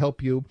able to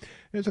help you.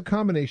 There's a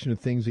combination of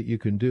things that you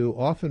can do,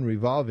 often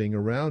revolving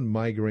around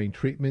migraine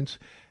treatments.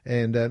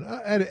 And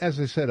as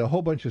I said, a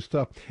whole bunch of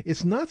stuff.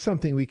 It's not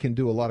something we can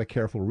do a lot of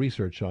careful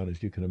research on,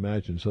 as you can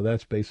imagine. So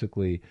that's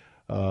basically,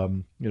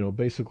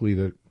 basically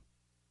the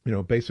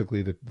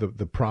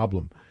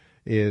problem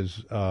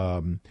is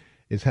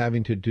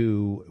having to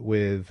do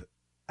with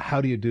how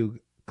do you do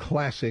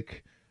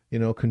classic,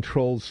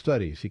 controlled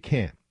studies. You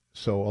can't.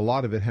 So a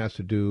lot of it has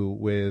to do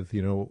with,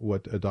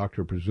 what a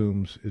doctor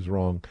presumes is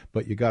wrong,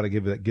 but you got to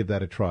give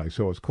that a try.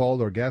 So it's called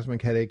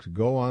orgasmic headaches.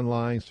 Go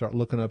online, start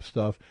looking up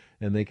stuff,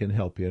 and they can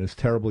help you. And it's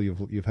terrible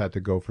you've had to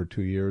go for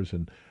 2 years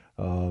and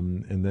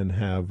then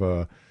have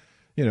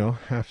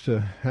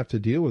to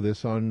deal with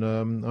this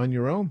on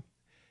your own.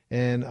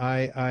 And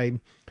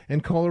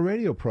call a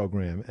radio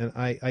program. And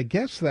I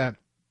guess that,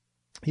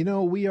 we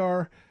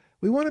want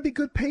to be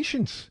good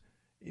patients.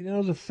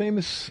 The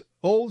famous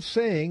old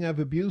saying I've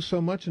abused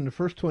so much in the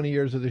first 20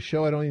 years of the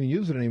show, I don't even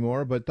use it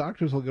anymore, but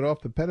doctors will get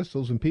off the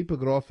pedestals and people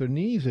get off their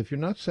knees if you're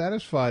not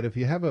satisfied, if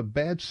you have a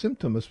bad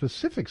symptom, a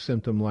specific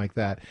symptom like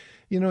that,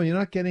 you're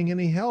not getting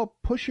any help,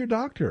 push your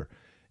doctor.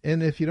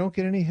 And if you don't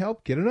get any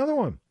help, get another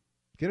one.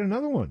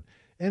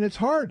 And it's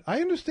hard.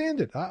 I understand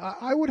it.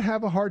 I would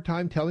have a hard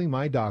time telling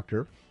my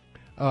doctor,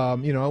 I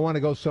want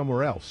to go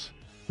somewhere else.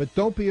 But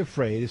don't be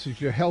afraid. This is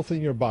your health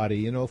and your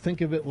body. Think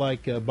of it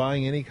like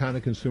buying any kind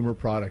of consumer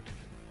product,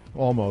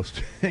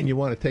 almost, and you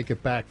want to take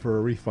it back for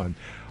a refund.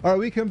 All right,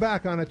 we come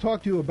back. I want to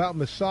talk to you about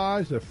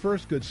massage, the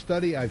first good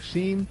study I've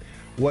seen.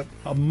 What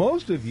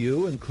most of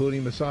you,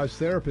 including massage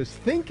therapists,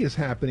 think is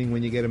happening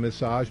when you get a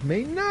massage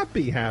may not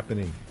be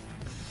happening.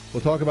 We'll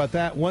talk about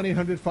that.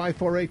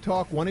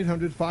 1-800-548-TALK,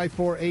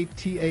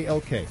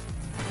 1-800-548-TALK.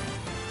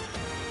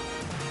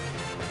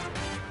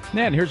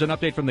 And here's an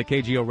update from the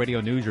KGO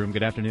Radio Newsroom.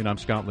 Good afternoon, I'm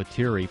Scott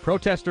Lettieri.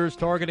 Protesters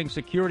targeting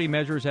security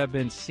measures have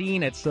been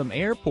seen at some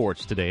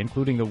airports today,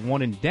 including the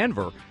one in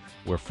Denver,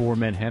 where 4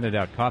 men handed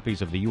out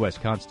copies of the U.S.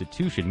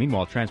 Constitution.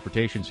 Meanwhile,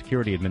 Transportation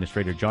Security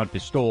Administrator John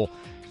Pistole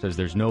says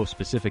there's no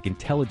specific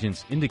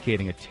intelligence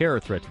indicating a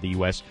terror threat to the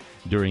U.S.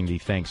 during the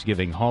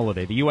Thanksgiving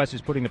holiday. The U.S. is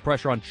putting the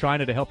pressure on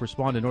China to help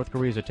respond to North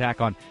Korea's attack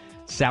on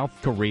South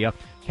Korea.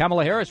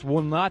 Kamala Harris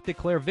will not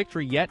declare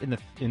victory yet in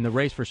the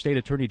race for state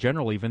attorney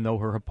general, even though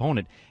her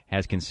opponent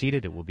has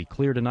conceded it will be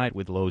clear tonight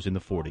with lows in the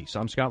 40s.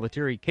 I'm Scott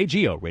Lettieri,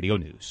 KGO Radio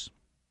News.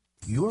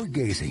 You're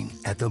gazing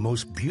at the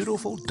most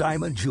beautiful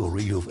diamond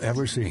jewelry you've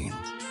ever seen.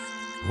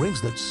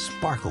 Rings that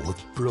sparkle with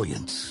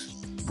brilliance.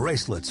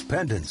 Bracelets,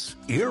 pendants,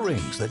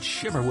 earrings that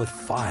shimmer with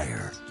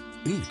fire.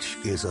 Each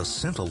is a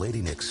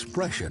scintillating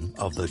expression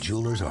of the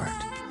jeweler's art.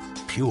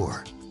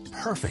 Pure,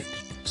 perfect,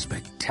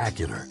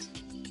 spectacular.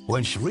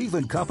 When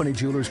Shreve & Company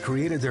Jewelers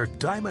created their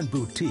Diamond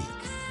Boutique,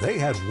 they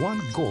had one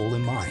goal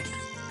in mind: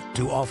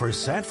 to offer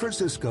San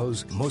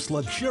Francisco's most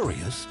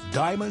luxurious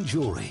diamond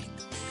jewelry.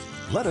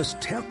 Let us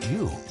tempt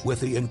you with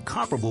the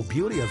incomparable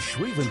beauty of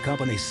Shreve &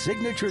 Company's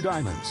signature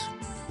diamonds,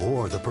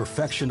 or the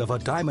perfection of a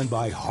diamond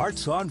by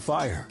Hearts on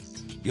Fire.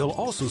 You'll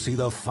also see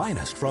the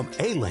finest from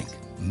A-Link,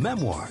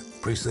 Memoir,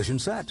 Precision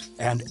Set,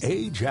 and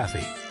A.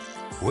 Jaffe.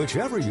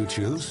 Whichever you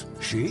choose,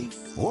 she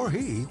or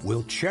he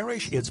will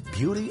cherish its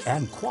beauty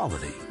and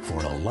quality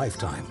for a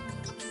lifetime.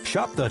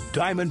 Shop the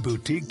Diamond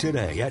Boutique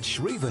today at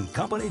Shreve &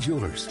 Company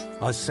Jewelers,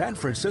 a San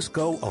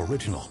Francisco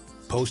original.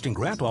 Posting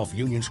Grant off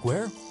Union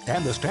Square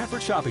and the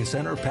Stanford Shopping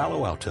Center,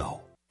 Palo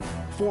Alto.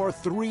 For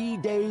 3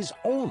 days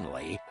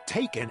only,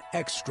 take an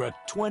extra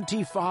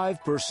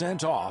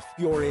 25% off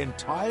your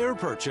entire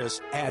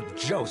purchase at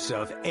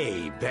Joseph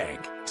A. Bank.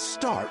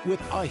 Start with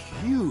a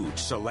huge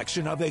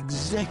selection of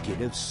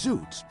executive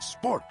suits,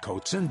 sport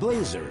coats and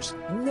blazers,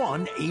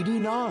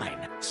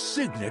 $189.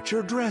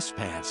 Signature dress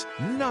pants,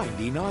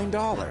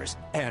 $99.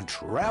 And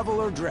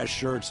traveler dress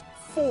shirts,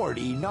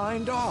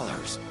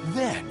 $49.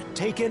 Then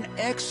take an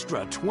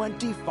extra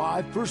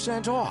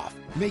 25% off,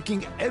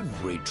 making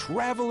every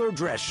traveler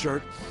dress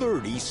shirt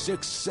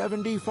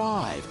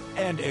 $36.75,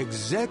 and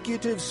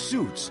executive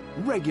suits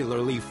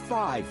regularly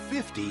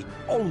 $550,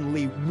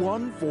 only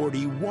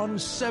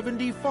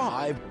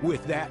 $141.75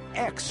 with that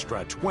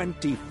extra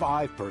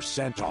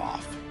 25%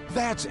 off.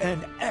 That's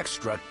an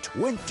extra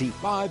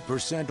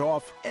 25%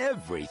 off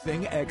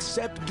everything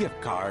except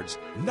gift cards,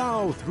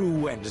 now through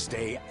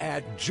Wednesday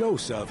at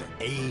Joseph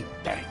A.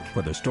 Bank.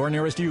 For the store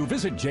nearest you,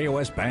 visit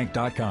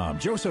josbank.com.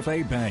 Joseph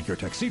A. Bank, your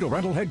tuxedo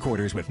rental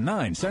headquarters with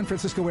 9 San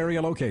Francisco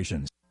area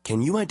locations.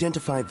 Can you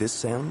identify this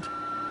sound?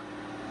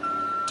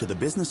 To the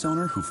business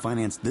owner who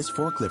financed this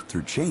forklift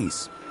through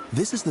Chase,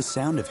 this is the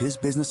sound of his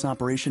business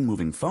operation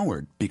moving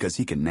forward because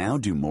he can now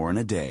do more in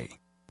a day.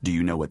 Do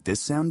you know what this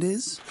sound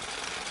is?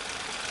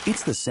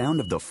 It's the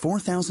sound of the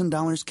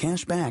 $4,000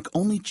 cash back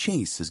only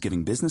Chase is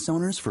giving business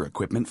owners for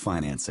equipment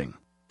financing.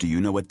 Do you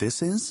know what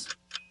this is?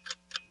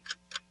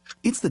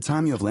 It's the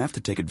time you have left to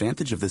take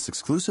advantage of this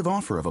exclusive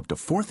offer of up to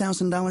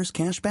 $4,000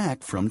 cash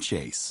back from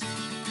Chase.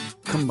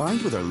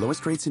 Combined with our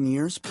lowest rates in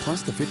years,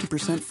 plus the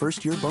 50%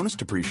 first-year bonus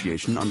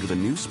depreciation under the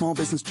new Small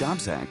Business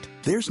Jobs Act,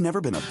 there's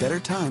never been a better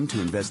time to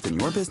invest in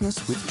your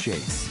business with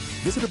Chase.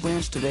 Visit a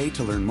branch today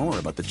to learn more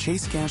about the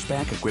Chase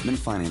Cashback Equipment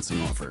Financing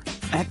Offer.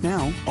 Act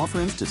now. Offer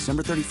ends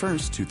December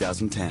 31st,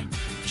 2010.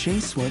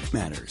 Chase what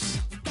matters.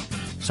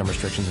 Some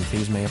restrictions and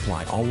fees may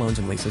apply. All loans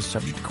and leases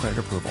subject to credit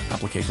approval.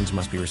 Applications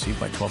must be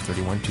received by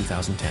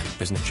 12/31/2010.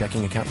 Business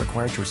checking account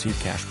required to receive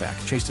cash back.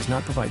 Chase does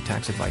not provide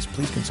tax advice.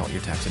 Please consult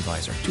your tax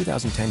advisor.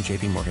 2010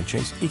 J.P. Morgan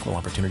Chase, Equal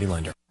Opportunity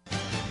Lender.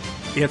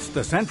 It's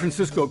the San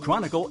Francisco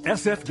Chronicle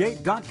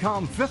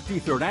SFGate.com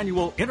 53rd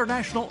Annual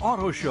International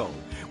Auto Show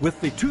with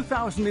the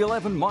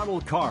 2011 model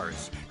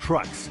cars,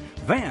 trucks,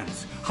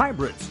 vans,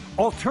 hybrids,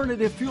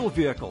 alternative fuel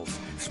vehicles,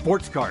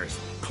 sports cars,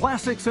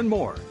 classics, and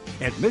more.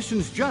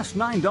 Admission's just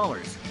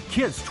 $9.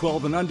 Kids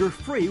 12 and under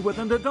free with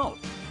an adult.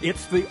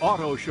 It's the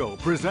Auto Show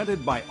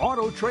presented by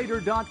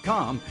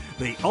Autotrader.com,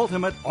 the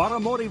ultimate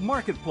automotive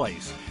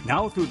marketplace.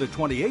 Now through the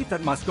 28th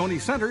at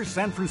Moscone Center,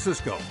 San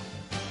Francisco.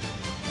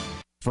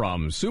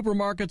 From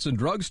supermarkets and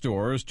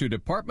drugstores to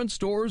department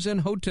stores and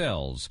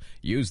hotels,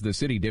 use the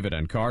City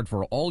Dividend Card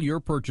for all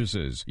your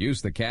purchases.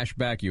 Use the cash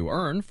back you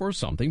earn for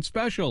something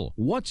special.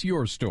 What's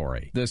your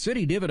story? The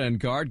City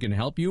Dividend Card can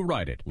help you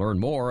write it. Learn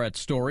more at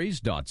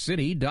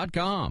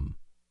stories.city.com.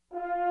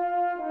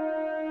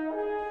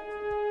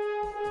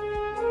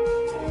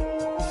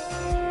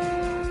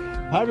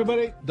 Hi,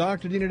 everybody.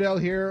 Dr. Dean Edell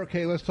here.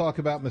 Okay, let's talk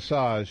about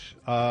massage.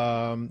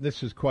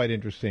 This is quite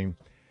interesting.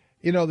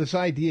 You know, this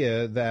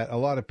idea that a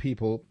lot of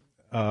people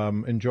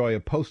enjoy a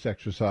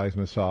post-exercise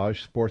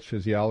massage. Sports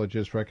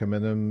physiologists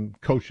recommend them.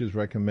 Coaches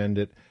recommend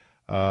it.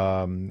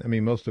 I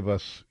mean, most of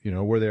us, you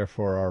know, we're there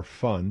for our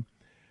fun.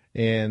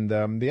 And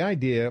the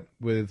idea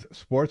with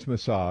sports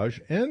massage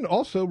and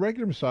also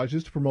regular massage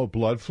is to promote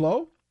blood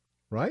flow,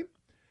 right?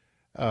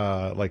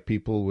 Like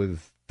people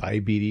with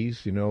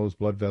diabetes, you know, as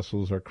blood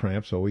vessels are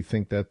cramped, so we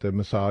think that the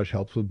massage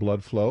helps with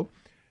blood flow,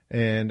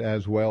 and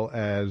as well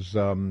as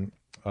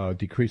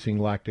decreasing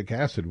lactic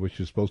acid, which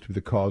is supposed to be the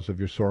cause of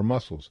your sore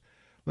muscles.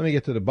 Let me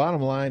get to the bottom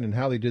line and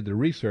how they did the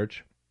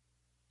research,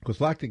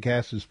 because lactic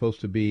acid is supposed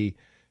to be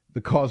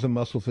the cause of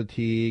muscle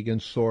fatigue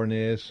and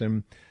soreness,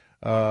 and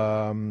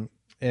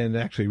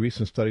actually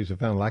recent studies have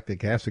found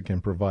lactic acid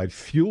can provide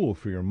fuel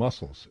for your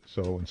muscles.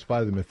 So in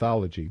spite of the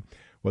mythology,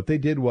 what they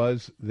did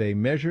was they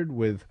measured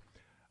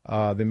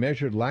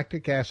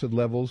lactic acid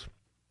levels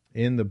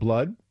in the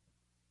blood.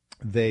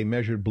 They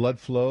measured blood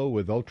flow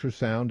with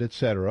ultrasound,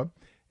 etc.,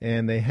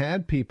 and they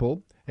had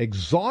people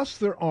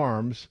exhaust their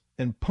arms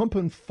and pump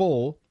them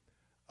full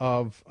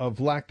of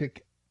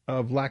lactic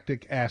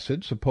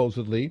acid,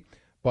 supposedly,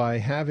 by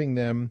having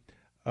them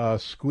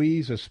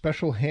squeeze a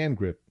special hand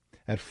grip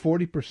at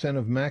 40%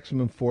 of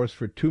maximum force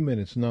for 2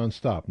 minutes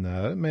nonstop.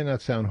 Now, that may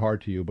not sound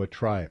hard to you, but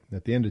try it.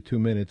 At the end of 2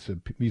 minutes,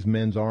 these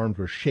men's arms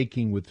were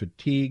shaking with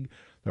fatigue.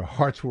 Their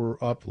hearts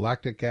were up.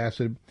 Lactic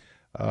acid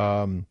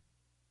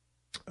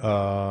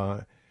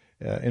enveloped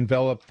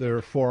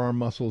their forearm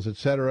muscles,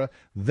 etc.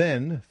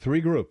 Then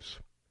 3 groups.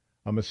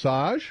 A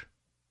massage.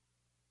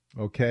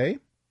 Okay.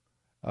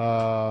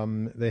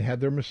 They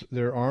had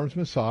their arms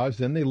massaged.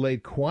 Then they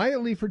laid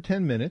quietly for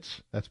 10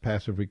 minutes. That's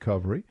passive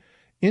recovery.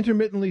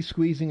 Intermittently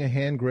squeezing a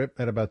hand grip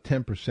at about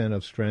 10%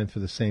 of strength for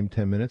the same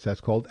 10 minutes.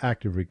 That's called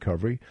active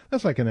recovery.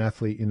 That's like an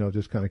athlete, you know,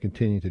 just kind of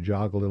continuing to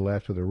jog a little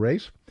after the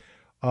race.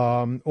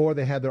 Or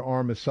they had their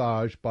arm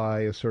massaged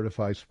by a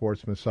certified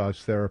sports massage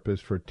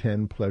therapist for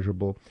 10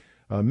 pleasurable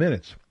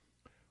minutes.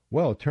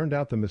 Well, it turned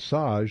out the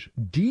massage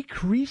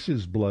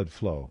decreases blood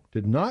flow,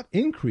 did not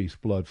increase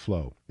blood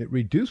flow. It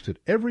reduced it.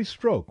 Every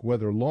stroke,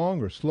 whether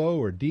long or slow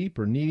or deep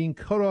or needing,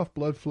 cut off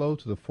blood flow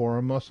to the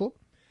forearm muscle.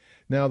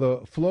 Now, the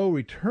flow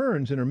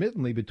returns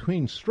intermittently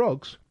between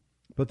strokes,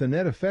 but the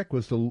net effect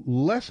was to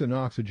lessen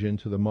oxygen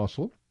to the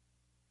muscle.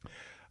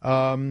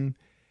 And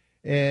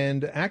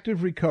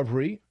active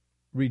recovery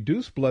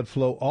reduced blood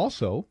flow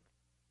also,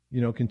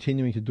 you know,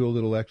 continuing to do a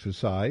little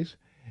exercise.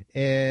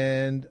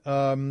 And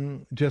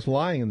just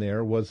lying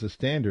there was the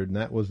standard, and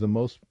that was the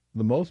most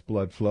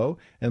blood flow.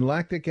 And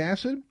lactic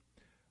acid,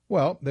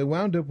 well, they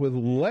wound up with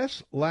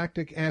less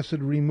lactic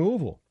acid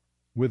removal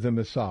with the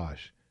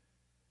massage.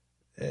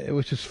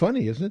 Which is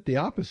funny, isn't it? The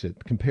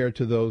opposite compared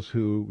to those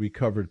who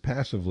recovered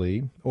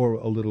passively or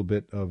a little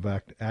bit of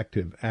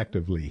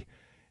actively.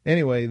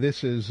 Anyway,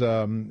 this is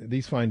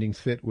these findings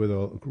fit with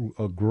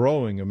a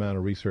growing amount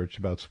of research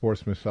about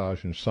sports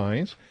massage and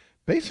science.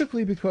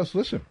 Basically, because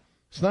listen,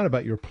 it's not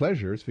about your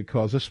pleasure. It's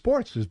because of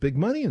sports. There's big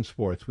money in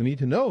sports. We need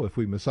to know if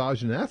we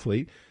massage an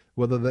athlete,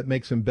 whether that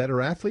makes them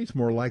better athletes,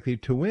 more likely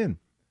to win.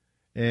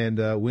 And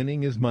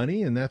winning is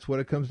money, and that's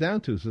what it comes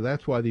down to. So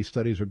that's why these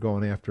studies are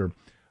going after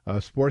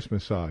sports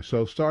massage.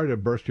 So sorry to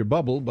burst your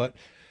bubble, but,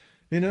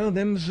 you know,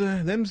 them's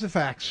the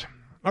facts.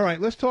 All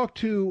right, let's talk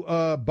to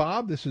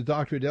Bob. This is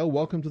Dr. Edell.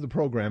 Welcome to the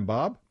program,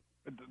 Bob.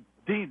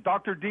 Dean,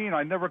 Dr. Dean,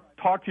 I never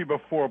talked to you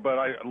before, but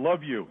I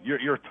love you.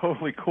 You're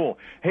totally cool.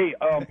 Hey,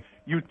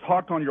 you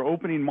talked on your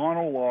opening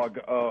monologue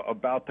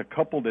about the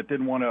couple that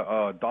didn't want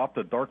to adopt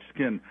a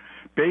dark-skinned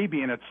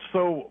baby, and it's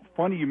so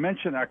funny you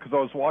mentioned that because I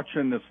was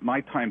watching this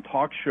nighttime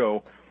talk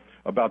show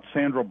about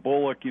Sandra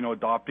Bullock, you know,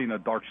 adopting a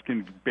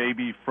dark-skinned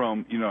baby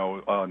from, you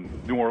know,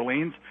 New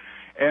Orleans.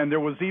 And there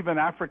was even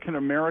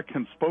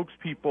African-American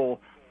spokespeople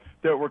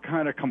that were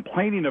kind of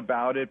complaining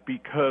about it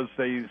because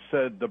they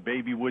said the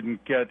baby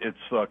wouldn't get its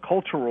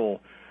cultural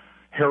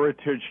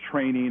heritage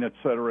training, et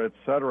cetera, et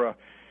cetera.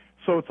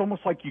 So it's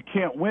almost like you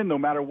can't win no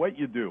matter what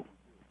you do.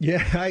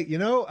 Yeah,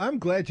 I'm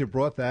glad you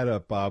brought that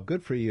up, Bob.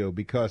 Good for you,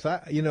 because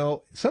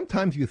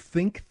sometimes you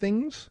think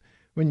things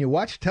when you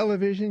watch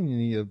television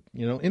and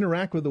you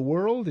interact with the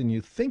world and you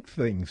think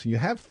things, you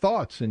have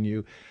thoughts and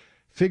you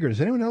figure,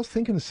 is anyone else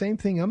thinking the same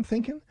thing I'm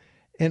thinking?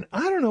 And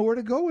I don't know where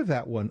to go with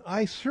that one.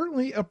 I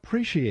certainly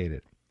appreciate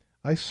it.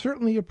 And,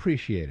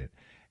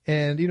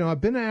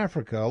 I've been to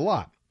Africa a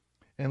lot,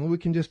 and we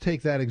can just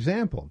take that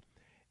example.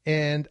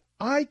 And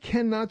I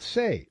cannot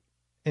say,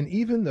 and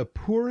even the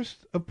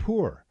poorest of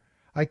poor,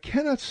 I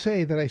cannot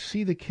say that I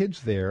see the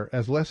kids there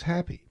as less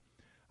happy.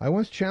 I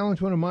once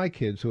challenged one of my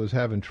kids who was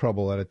having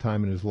trouble at a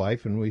time in his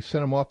life, and we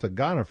sent him off to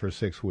Ghana for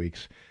 6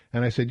 weeks.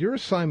 And I said, your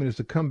assignment is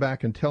to come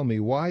back and tell me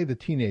why the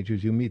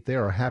teenagers you meet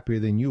there are happier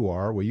than you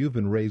are, where you've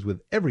been raised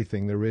with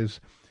everything there is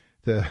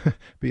to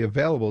be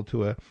available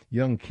to a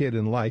young kid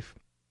in life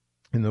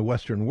in the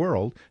Western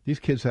world. These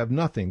kids have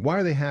nothing. Why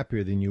are they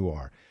happier than you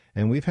are?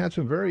 And we've had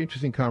some very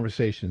interesting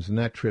conversations, and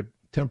that trip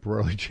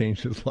temporarily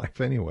changed his life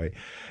anyway.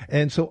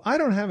 And so I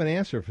don't have an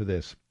answer for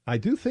this. I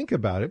do think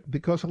about it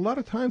because a lot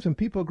of times when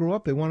people grow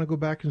up, they want to go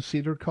back and see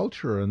their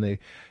culture, and they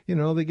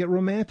get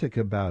romantic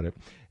about it,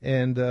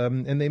 and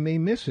they may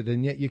miss it,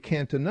 and yet you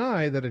can't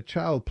deny that a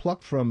child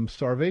plucked from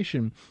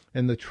starvation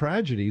and the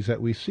tragedies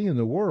that we see in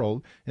the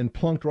world and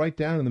plunked right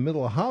down in the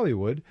middle of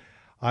Hollywood,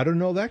 I don't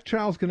know, that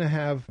child's going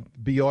to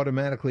be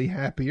automatically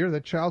happier.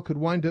 That child could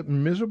wind up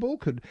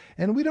miserable,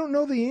 and we don't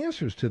know the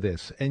answers to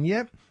this, and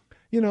yet,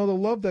 the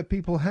love that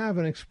people have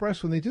and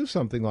express when they do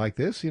something like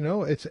this,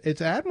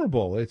 it's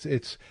admirable.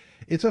 It's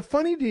a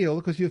funny deal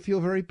because you feel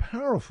very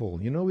powerful.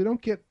 We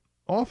don't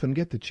often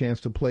get the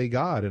chance to play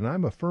God, and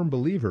I'm a firm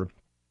believer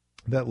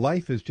that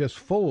life is just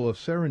full of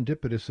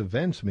serendipitous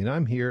events. I mean,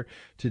 I'm here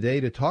today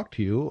to talk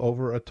to you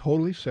over a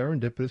totally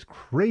serendipitous,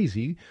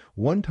 crazy,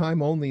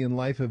 one-time only in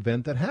life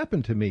event that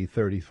happened to me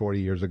 30, 40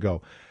 years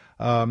ago.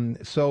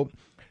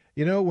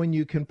 When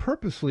you can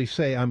purposely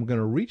say, I'm going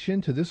to reach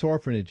into this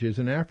orphanages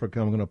in Africa,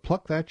 I'm going to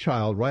pluck that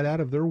child right out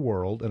of their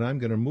world, and I'm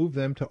going to move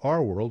them to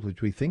our world,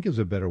 which we think is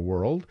a better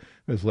world.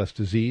 There's less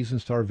disease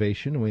and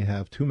starvation, and we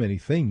have too many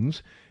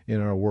things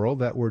in our world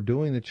that we're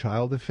doing the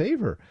child a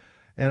favor.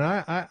 And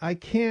I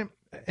can't,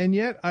 and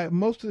yet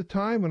most of the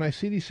time when I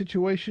see these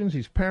situations,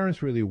 these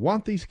parents really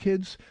want these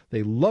kids,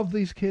 they love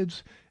these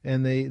kids,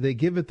 and they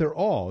give it their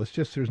all. It's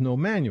just there's no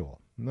manual.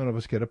 None of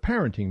us get a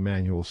parenting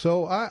manual.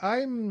 So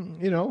I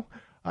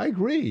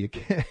agree. You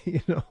can't,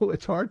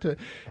 it's hard to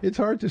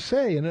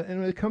say. And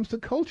when it comes to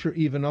culture,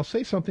 even, I'll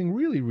say something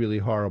really, really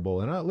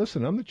horrible. And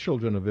listen, I'm the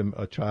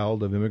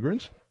child of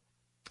immigrants.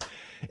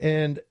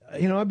 And,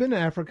 I've been to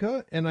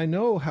Africa, and I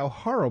know how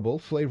horrible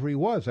slavery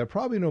was. I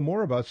probably know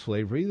more about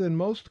slavery than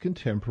most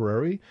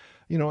contemporary,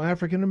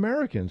 African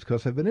Americans,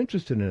 because I've been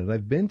interested in it.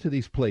 I've been to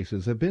these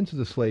places. I've been to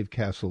the slave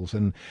castles.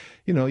 And,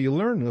 you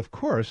learn, of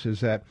course,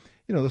 is that,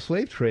 the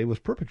slave trade was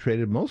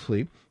perpetrated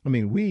mostly,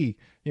 we,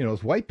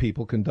 as white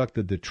people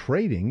conducted the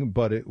trading,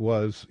 but it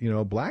was,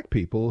 black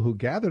people who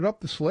gathered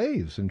up the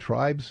slaves and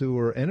tribes who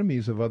were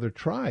enemies of other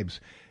tribes.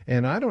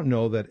 And I don't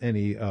know that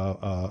any,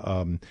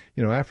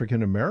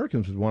 African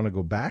Americans would want to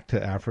go back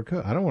to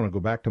Africa. I don't want to go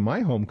back to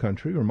my home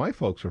country where my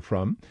folks are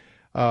from.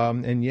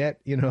 And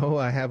yet,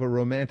 I have a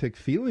romantic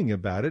feeling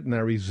about it, and I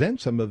resent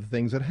some of the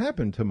things that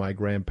happened to my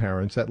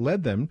grandparents that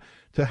led them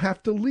to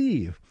have to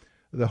leave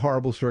the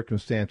horrible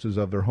circumstances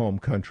of their home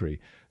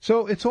country.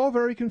 So it's all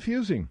very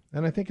confusing,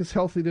 and I think it's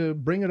healthy to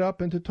bring it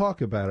up and to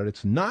talk about it.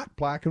 It's not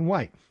black and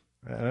white.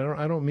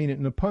 I don't mean it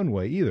in a pun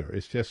way either.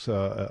 It's just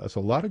it's a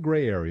lot of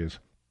gray areas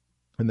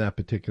in that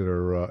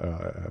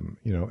particular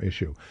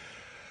issue.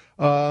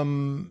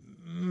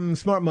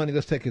 Smart money.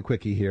 Let's take a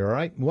quickie here. All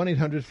right,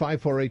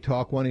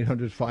 1-800-548-TALK.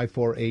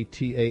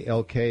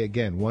 1-800-548-TALK.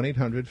 Again,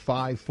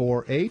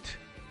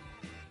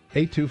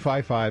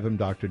 1-800-548-8255. I'm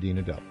Dr.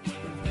 Dean Edell.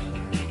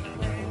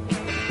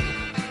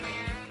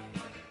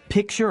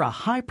 Picture a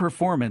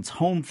high-performance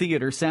home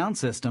theater sound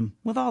system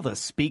with all the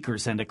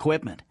speakers and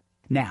equipment.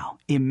 Now,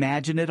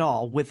 imagine it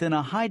all within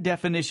a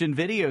high-definition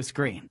video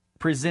screen,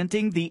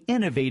 presenting the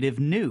innovative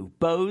new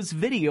Bose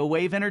Video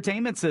Wave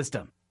Entertainment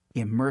System.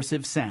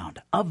 Immersive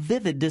sound, a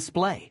vivid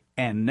display,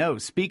 and no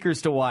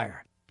speakers to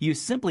wire. You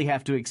simply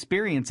have to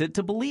experience it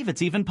to believe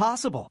it's even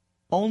possible.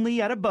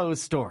 Only at a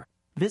Bose store.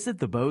 Visit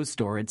the Bose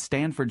store at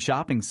Stanford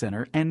Shopping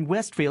Center and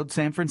Westfield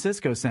San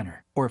Francisco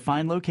Center, or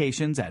find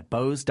locations at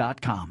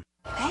Bose.com.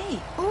 Hey,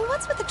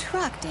 what's with the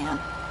truck, Dan?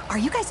 Are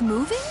you guys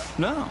moving?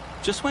 No,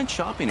 just went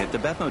shopping at the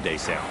Bethmo Day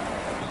sale.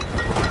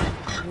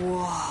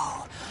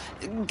 Whoa.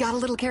 Got a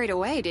little carried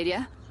away, did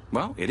ya?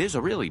 Well, it is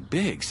a really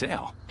big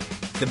sale.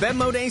 The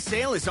Bevmo Day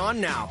sale is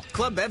on now.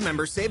 Club Bev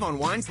members save on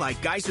wines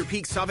like Geyser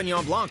Peak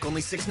Sauvignon Blanc,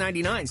 only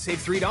 $6.99, save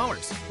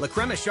 $3. La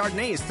Crema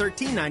Chardonnay is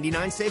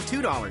 $13.99, save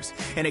 $2.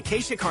 And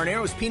Acacia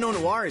Carnero's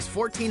Pinot Noir is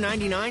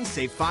 $14.99,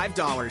 save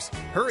 $5.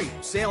 Hurry,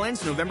 sale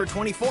ends November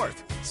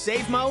 24th.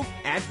 Save Mo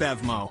at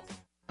Bevmo.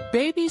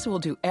 Babies will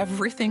do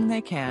everything they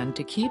can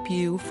to keep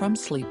you from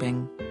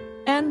sleeping.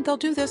 And they'll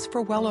do this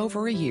for well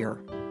over a year.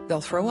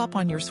 They'll throw up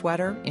on your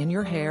sweater, in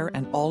your hair,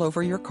 and all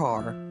over your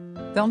car.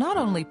 They'll not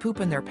only poop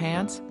in their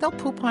pants, they'll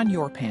poop on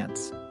your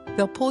pants.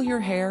 They'll pull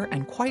your hair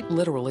and quite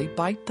literally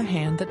bite the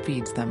hand that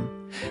feeds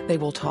them. They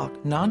will talk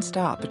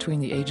nonstop between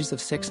the ages of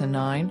 6 and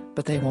 9,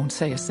 but they won't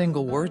say a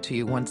single word to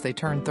you once they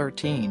turn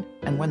 13.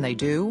 And when they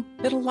do,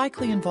 it'll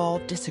likely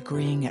involve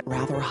disagreeing at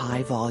rather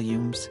high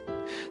volumes.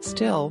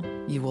 Still,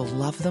 you will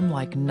love them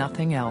like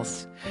nothing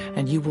else,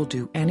 and you will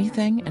do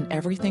anything and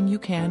everything you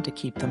can to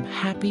keep them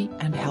happy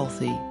and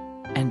healthy.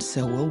 And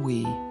so will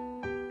we.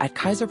 At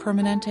Kaiser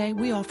Permanente,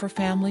 we offer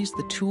families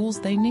the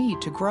tools they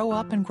need to grow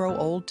up and grow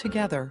old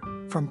together,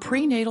 from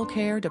prenatal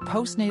care to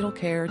postnatal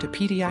care to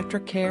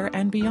pediatric care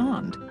and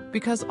beyond.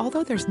 Because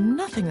although there's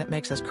nothing that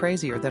makes us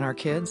crazier than our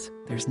kids,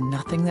 there's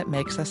nothing that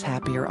makes us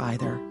happier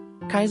either.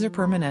 Kaiser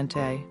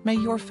Permanente, may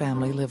your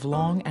family live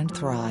long and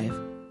thrive.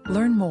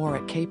 Learn more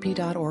at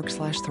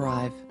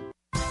kp.org/thrive.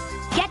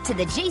 Get to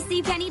the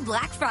JCPenney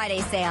Black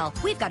Friday sale.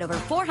 We've got over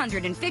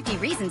 450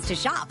 reasons to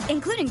shop,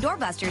 including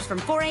doorbusters from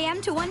 4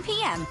 a.m. to 1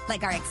 p.m.,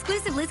 like our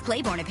exclusive Liz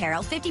Claiborne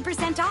apparel,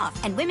 50%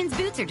 off, and women's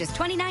boots are just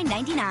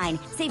 $29.99.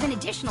 Save an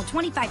additional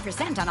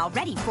 25% on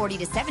already 40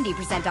 to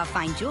 70% off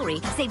fine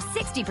jewelry. Save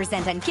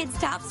 60% on kids'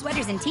 tops,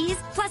 sweaters, and tees.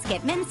 Plus,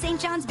 get men's St.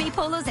 John's Bay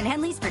polos and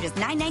Henleys for just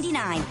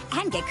 $9.99.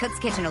 And get Cook's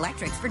Kitchen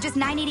Electrics for just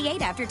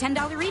 $9.88 after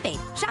 $10 rebate.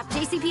 Shop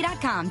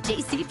JCP.com.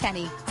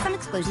 JCPenney. Some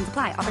exclusions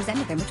apply. Offers end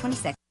November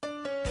 26th.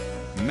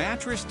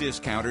 Mattress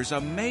Discounter's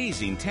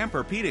amazing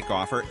Tempur-Pedic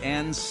offer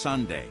ends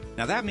Sunday.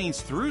 Now that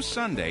means through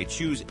Sunday,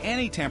 choose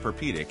any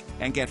Tempur-Pedic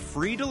and get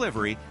free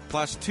delivery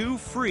plus 2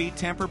 free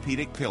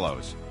Tempur-Pedic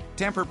pillows.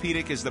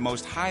 Tempur-Pedic is the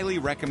most highly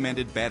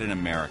recommended bed in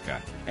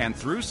America. And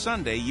through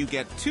Sunday, you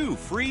get 2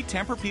 free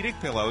Tempur-Pedic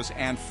pillows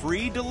and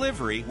free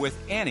delivery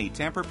with any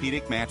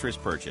Tempur-Pedic mattress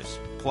purchase.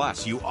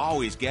 Plus, you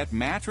always get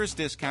Mattress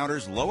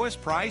Discounter's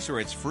lowest price or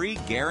its free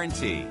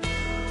guarantee.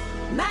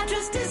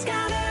 Mattress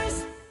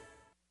Discounters.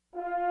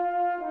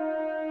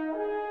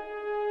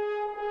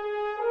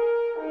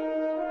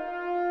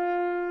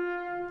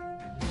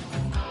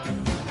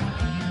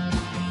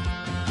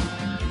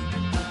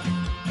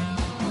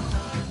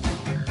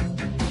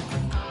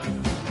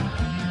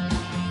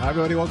 Hi,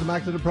 everybody. Welcome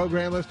back to the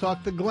program. Let's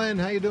talk to Glenn.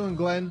 How you doing,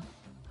 Glenn?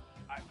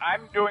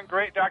 I'm doing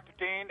great, Dr.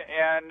 Dean,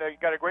 and you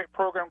got a great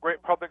program,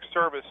 great public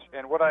service.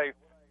 And what I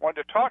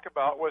wanted to talk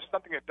about was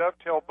something that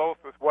dovetailed both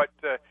with what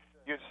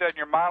you said in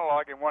your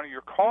monologue and one of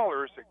your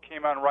callers that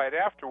came on right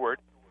afterward,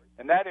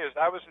 and that is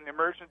I was in the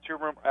emergency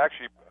room,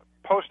 actually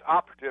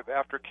post-operative,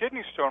 after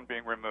kidney stone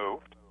being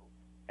removed,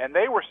 and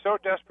they were so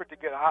desperate to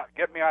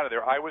get me out of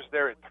there. I was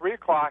there at 3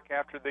 o'clock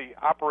after the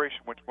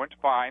operation, which went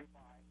fine.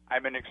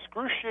 I'm in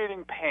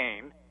excruciating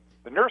pain.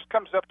 The nurse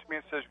comes up to me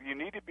and says, you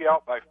need to be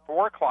out by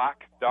 4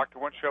 o'clock. Doctor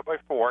won't show up by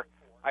 4.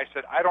 I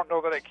said, I don't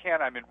know that I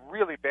can. I'm in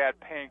really bad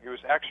pain. It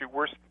was actually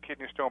worse than the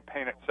kidney stone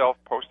pain itself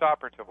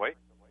post-operatively.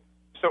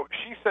 So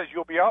she says,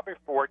 you'll be out by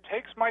 4,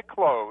 takes my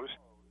clothes,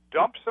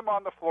 dumps them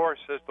on the floor,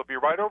 says, they'll be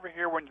right over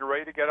here when you're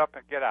ready to get up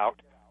and get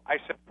out. I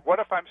said, what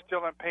if I'm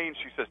still in pain?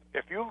 She says,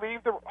 if you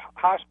leave the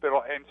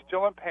hospital and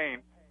still in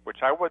pain, which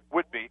I would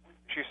be,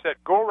 she said,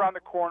 go around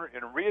the corner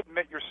and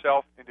readmit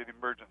yourself into the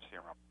emergency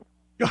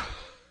room.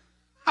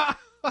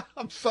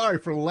 I'm sorry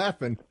for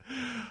laughing.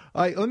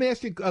 Let me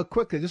ask you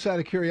quickly, just out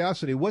of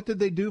curiosity, what did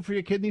they do for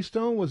your kidney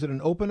stone? Was it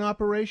an open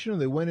operation, or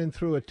they went in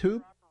through a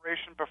tube?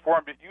 Operation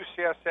performed at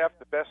UCSF,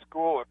 the best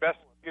school, the best,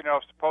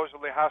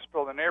 supposedly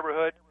hospital in the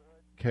neighborhood.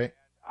 Okay.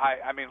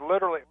 I mean,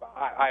 literally,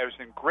 I was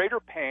in greater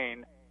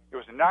pain. It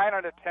was a 9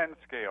 out of 10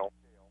 scale.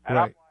 And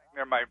Right. I'm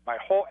lying there, my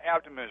whole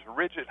abdomen is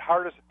rigid,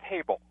 hard as a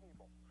table.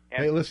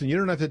 And Hey, listen, you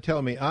don't have to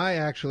tell me. I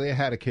actually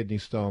had a kidney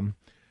stone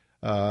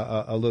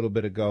a little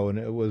bit ago, and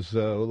it was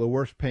the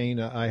worst pain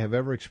I have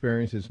ever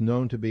experienced. It's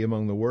known to be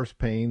among the worst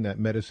pain that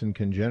medicine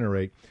can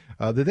generate.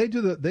 They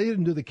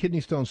didn't do the kidney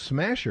stone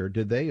smasher,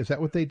 did they? Is that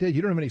what they did?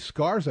 You don't have any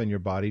scars on your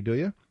body, do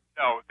you?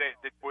 No,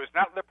 it was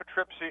not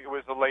lithotripsy. It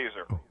was the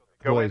laser.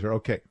 The laser,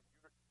 okay.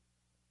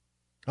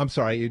 I'm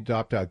sorry, you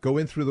dropped out. Go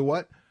in through the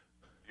what?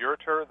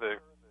 Ureter,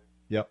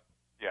 Yep.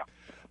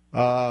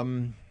 yeah.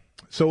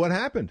 So what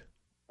happened?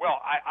 Well,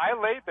 I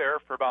laid there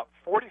for about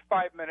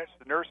 45 minutes.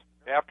 The nurse,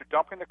 after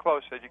dumping the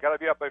clothes, said, you got to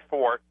be up by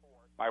 4.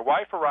 My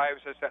wife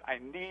arrives. I said, I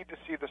need to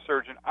see the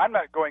surgeon. I'm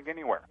not going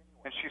anywhere.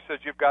 And she says,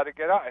 you've got to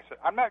get out. I said,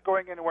 I'm not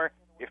going anywhere.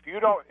 If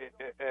you don't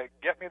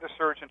get me the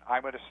surgeon,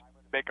 I'm going to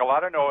make a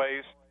lot of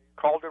noise,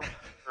 called the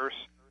nurse.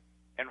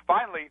 And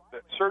finally,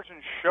 the surgeon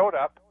showed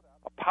up,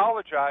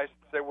 apologized,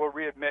 and said, we'll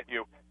readmit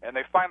you. And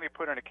they finally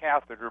put in a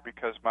catheter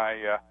because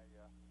my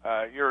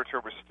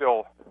ureter was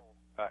still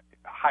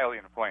highly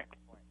inflamed.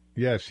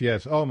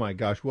 Yes. Oh, my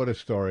gosh, what a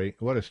story.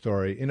 What a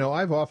story.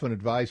 I've often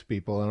advised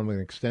people, and I'm going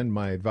to extend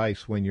my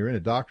advice, when you're in a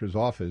doctor's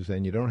office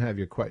and you don't have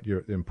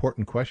your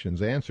important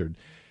questions answered,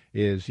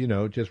 is,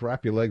 just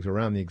wrap your legs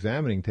around the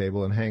examining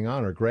table and hang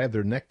on, or grab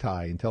their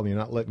necktie and tell them you're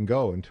not letting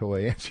go until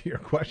they answer your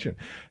question.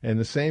 And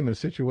the same in a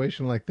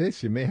situation like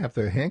this, you may have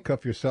to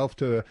handcuff yourself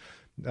to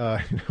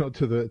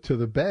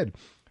the bed.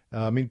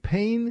 I mean,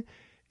 pain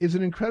is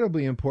an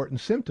incredibly important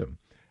symptom.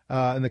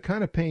 And the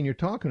kind of pain you're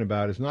talking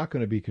about is not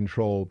going to be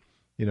controlled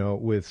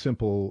with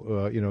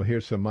simple,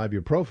 here's some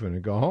ibuprofen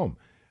and go home.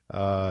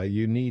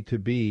 You need to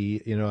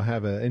be,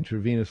 have an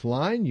intravenous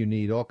line. You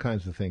need all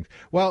kinds of things.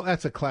 Well,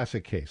 that's a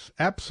classic case.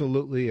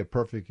 Absolutely a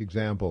perfect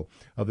example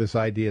of this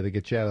idea that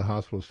get you out of the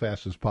hospital as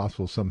fast as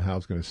possible somehow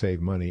is going to save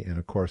money. And,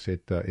 of course,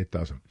 it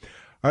doesn't. All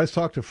right, let's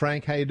talk to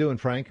Frank. How you doing,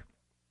 Frank?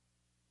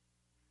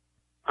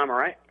 I'm all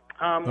right.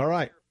 All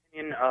right.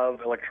 Opinion of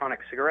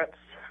electronic cigarettes?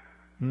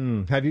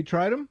 Have you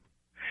tried them?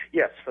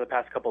 Yes, for the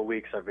past couple of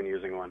weeks I've been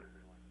using one.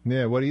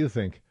 Yeah, what do you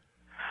think?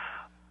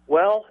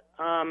 Well,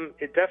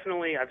 it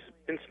definitely, I've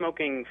been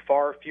smoking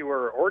far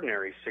fewer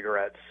ordinary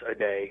cigarettes a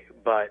day,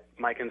 but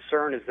my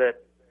concern is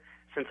that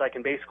since I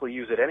can basically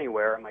use it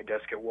anywhere, at my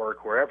desk at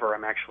work, wherever,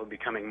 I'm actually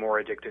becoming more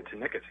addicted to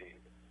nicotine.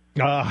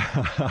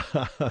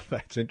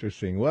 That's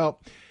interesting.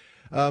 Well,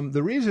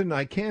 the reason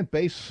I can't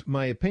base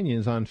my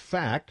opinions on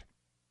fact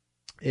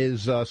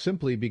is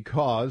simply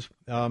because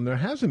there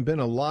hasn't been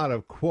a lot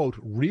of, quote,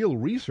 real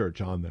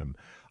research on them.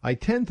 I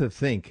tend to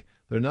think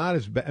they're not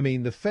as bad. I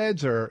mean, the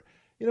feds are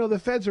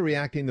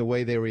reacting the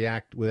way they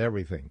react with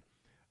everything.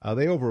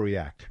 They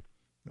overreact.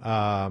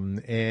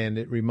 And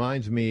it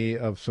reminds me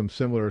of some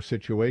similar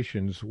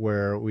situations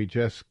where we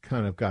just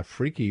kind of got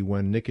freaky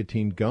when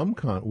nicotine gum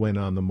went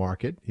on the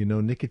market.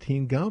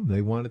 Nicotine gum,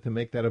 they wanted to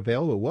make that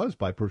available. It was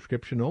by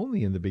prescription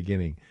only in the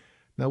beginning.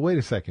 Now, wait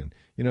a second.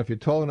 If you're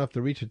tall enough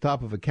to reach the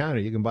top of a counter,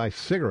 you can buy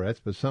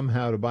cigarettes, but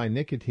somehow to buy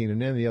nicotine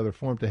and any other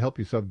form to help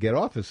yourself get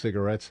off of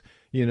cigarettes,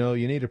 you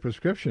need a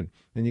prescription.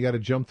 And you got to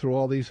jump through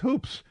all these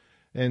hoops.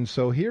 And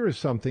so here is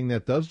something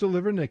that does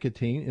deliver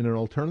nicotine in an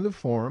alternative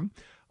form.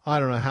 I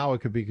don't know how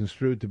it could be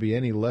construed to be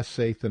any less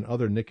safe than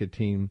other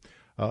nicotine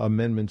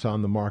amendments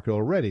on the market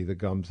already, the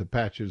gums, the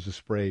patches, the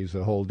sprays,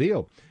 the whole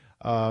deal.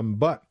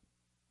 But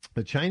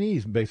the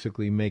Chinese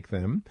basically make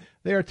them.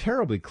 They are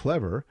terribly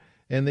clever,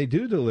 and they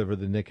do deliver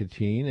the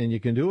nicotine, and you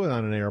can do it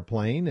on an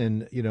airplane,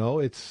 and,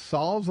 it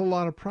solves a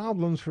lot of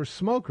problems for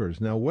smokers.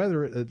 Now,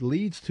 whether it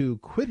leads to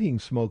quitting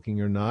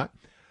smoking or not,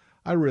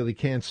 I really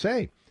can't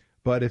say.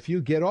 But if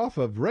you get off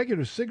of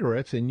regular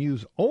cigarettes and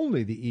use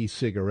only the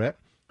e-cigarette,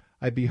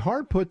 I'd be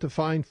hard put to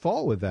find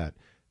fault with that,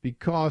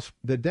 because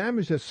the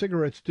damage that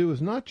cigarettes do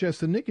is not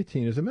just the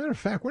nicotine. As a matter of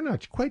fact, we're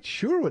not quite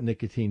sure what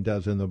nicotine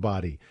does in the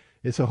body.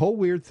 It's a whole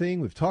weird thing.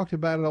 We've talked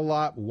about it a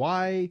lot.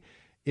 Why,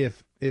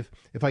 if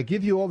I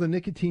give you all the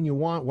nicotine you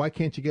want, why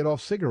can't you get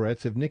off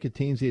cigarettes if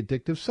nicotine's the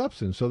addictive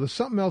substance? So there's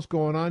something else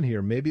going on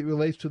here. Maybe it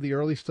relates to the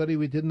early study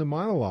we did in the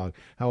monologue,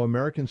 how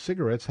American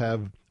cigarettes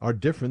are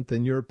different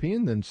than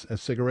European than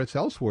cigarettes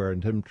elsewhere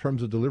in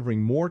terms of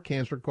delivering more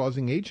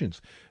cancer-causing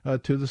agents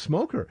to the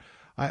smoker.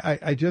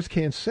 I just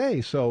can't say.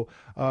 So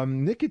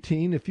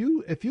nicotine, if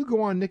you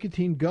go on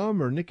nicotine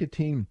gum or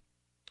nicotine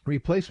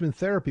replacement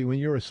therapy when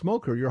you're a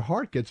smoker, your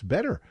heart gets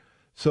better.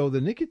 So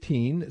the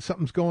nicotine,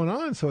 something's going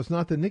on. So it's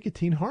not the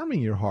nicotine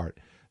harming your heart.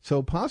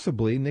 So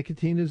possibly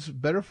nicotine is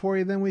better for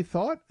you than we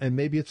thought. And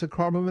maybe it's the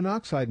carbon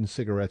monoxide in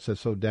cigarettes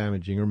that's so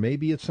damaging. Or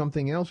maybe it's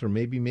something else. Or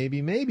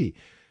maybe.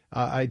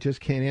 I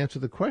just can't answer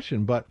the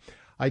question. But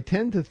I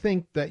tend to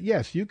think that,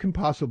 yes, you can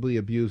possibly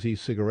abuse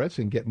e-cigarettes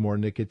and get more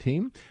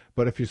nicotine.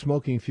 But if you're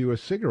smoking fewer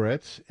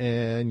cigarettes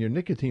and your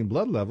nicotine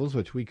blood levels,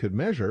 which we could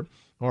measure,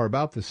 are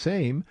about the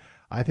same,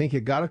 I think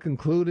you got to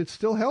conclude it's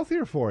still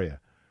healthier for you.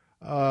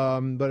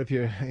 But if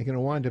you're going to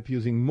wind up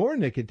using more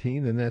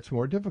nicotine, then that's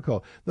more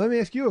difficult. Let me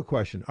ask you a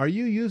question. Are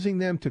you using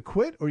them to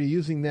quit, or are you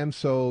using them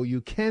so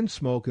you can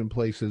smoke in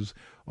places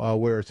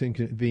where it's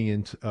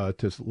inconvenient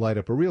to light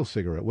up a real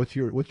cigarette? What's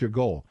your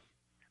goal?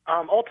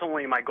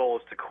 Ultimately, my goal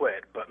is to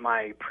quit, but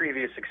my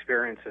previous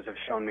experiences have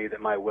shown me that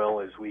my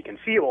will is weak and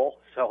feeble,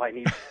 so I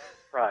need a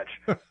crutch.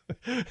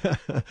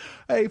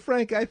 Hey,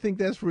 Frank, I think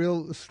that's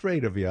real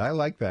straight of you. I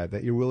like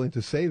that you're willing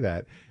to say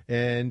that.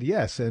 And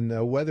yes,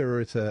 and whether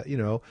it's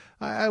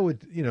I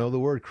would, the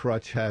word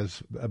crutch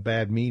has a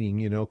bad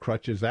meaning.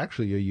 Crutch is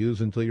actually you use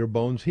until your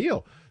bones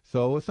heal.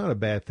 So it's not a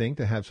bad thing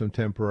to have some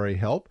temporary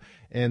help.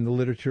 And the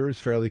literature is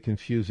fairly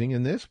confusing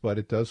in this, but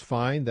it does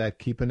find that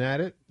keeping at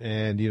it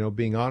and,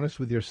 being honest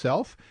with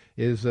yourself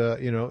is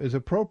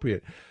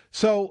appropriate.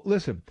 So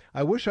listen,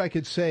 I wish I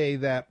could say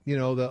that, a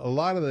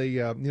lot of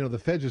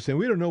the feds are saying,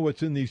 we don't know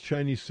what's in these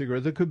Chinese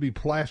cigarettes. It could be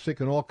plastic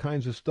and all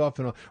kinds of stuff.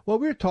 Well,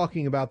 we're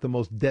talking about the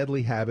most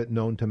deadly habit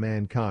known to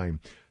mankind.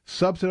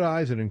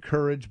 Subsidized and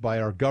encouraged by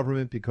our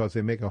government because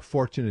they make a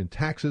fortune in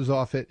taxes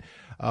off it.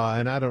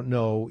 And I don't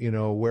know,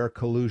 where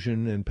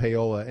collusion and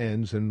payola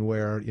ends and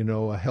where,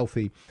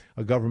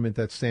 a government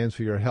that stands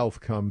for your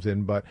health comes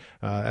in, but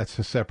that's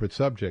a separate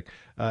subject.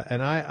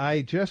 And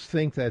I just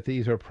think that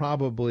these are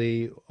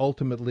probably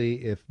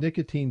ultimately, if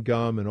nicotine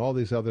gum and all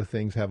these other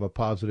things have a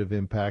positive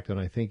impact, and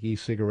I think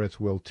e-cigarettes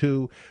will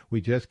too,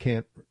 we just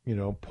can't,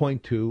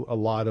 point to a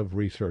lot of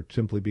research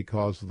simply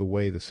because of the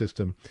way the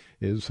system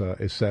is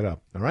set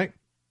up. All right?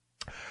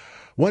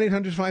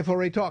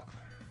 1-800-548-TALK.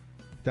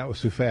 That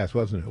was too fast,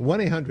 wasn't it?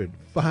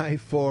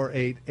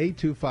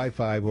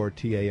 1-800-548-8255 or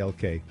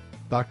TALK.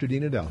 Dr.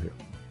 Dean Edell here.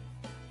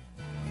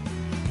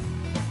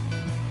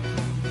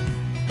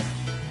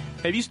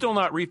 Have you still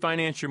not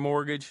refinanced your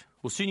mortgage?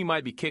 Well, soon you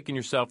might be kicking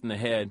yourself in the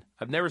head.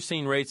 I've never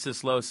seen rates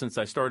this low since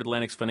I started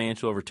Lennox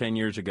Financial over 10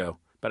 years ago.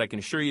 But I can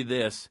assure you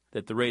this,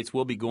 that the rates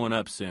will be going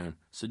up soon.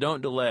 So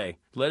don't delay.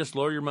 Let us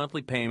lower your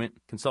monthly payment,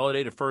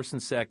 consolidate a first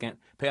and second,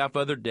 pay off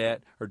other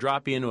debt, or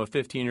drop you into a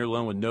 15-year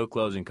loan with no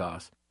closing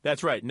costs.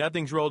 That's right.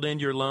 Nothing's rolled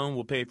into your loan.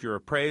 We'll pay for your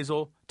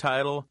appraisal,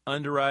 title,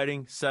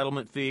 underwriting,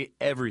 settlement fee,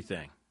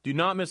 everything. Do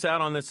not miss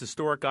out on this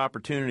historic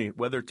opportunity.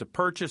 Whether it's a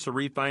purchase or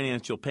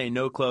refinance, you'll pay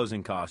no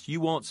closing costs.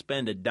 You won't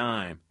spend a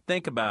dime.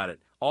 Think about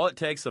it. All it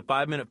takes is a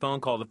 5-minute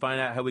phone call to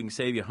find out how we can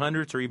save you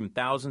hundreds or even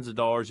thousands of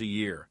dollars a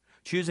year.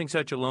 Choosing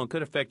such a loan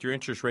could affect your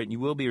interest rate, and you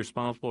will be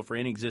responsible for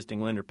any existing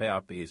lender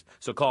payoff fees.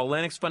 So call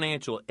Lennox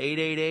Financial,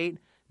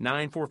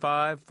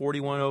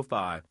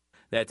 888-945-4105.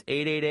 That's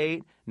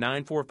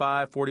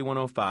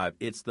 888-945-4105.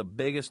 It's the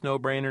biggest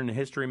no-brainer in the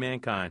history of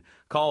mankind.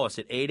 Call us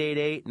at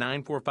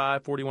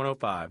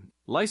 888-945-4105.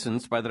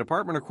 Licensed by the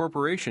Department of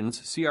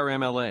Corporations,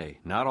 CRMLA.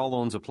 Not all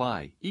loans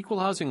apply. Equal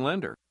housing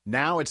lender.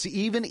 Now it's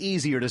even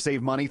easier to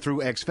save money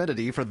through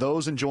Xfinity for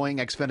those enjoying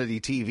Xfinity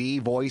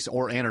TV, voice,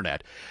 or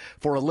internet.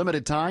 For a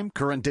limited time,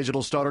 current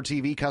digital starter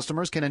TV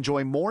customers can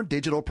enjoy more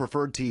digital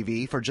preferred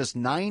TV for just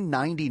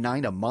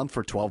 $9.99 a month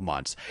for 12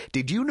 months.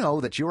 Did you know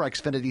that your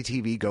Xfinity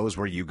TV goes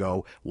where you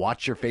go?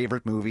 Watch your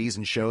favorite movies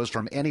and shows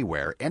from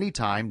anywhere,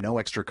 anytime, no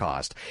extra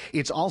cost.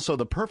 It's also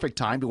the perfect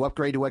time to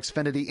upgrade to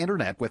Xfinity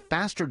Internet with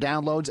faster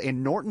downloads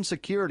and Norton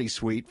Security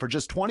Suite for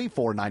just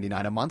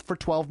 $24.99 a month for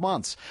 12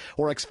 months.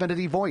 Or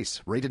Xfinity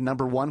Voice, rated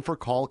 #1 for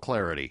call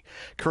clarity.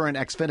 Current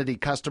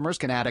Xfinity customers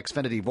can add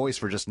Xfinity Voice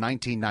for just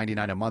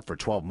 $19.99 a month for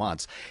 12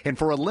 months. And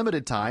for a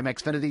limited time,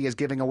 Xfinity is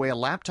giving away a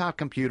laptop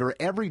computer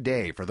every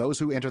day for those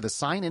who enter the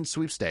sign-in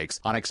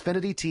sweepstakes on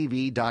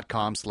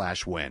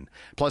xfinitytv.com/win.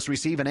 Plus,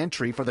 receive an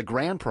entry for the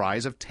grand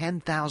prize of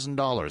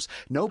 $10,000.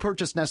 No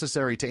purchase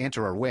necessary to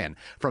enter or win.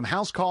 From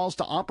house calls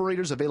to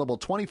operators available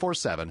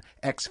 24/7,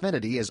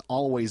 Xfinity is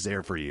always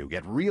there for you.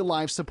 Get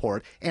real-life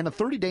support and a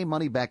 30-day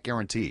money-back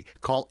guarantee.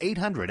 Call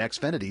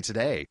 800-XFINITY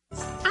today.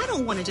 I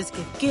don't want to just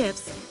give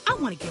gifts. I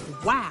want to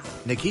give wow.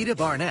 Nikita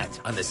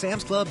Barnett on the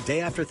Sam's Club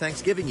Day After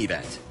Thanksgiving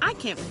event. I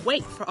can't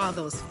wait for all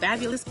those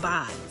fabulous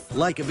buys.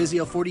 Like a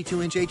Vizio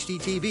 42-inch HD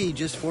TV,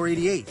 just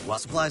 $488 while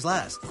supplies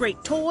last.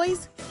 Great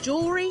toys,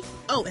 jewelry,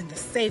 oh, and the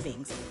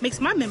savings.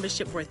 Makes my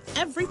membership worth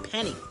every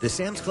penny. The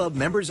Sam's Club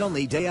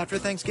members-only Day After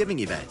Thanksgiving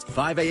event,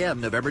 5 a.m.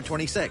 November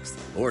 26th.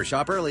 Or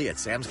shop early at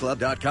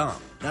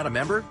samsclub.com. Not a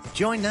member?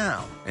 Join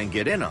now and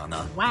get in on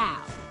the wow.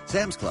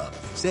 Sam's Club.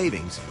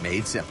 Savings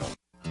made simple.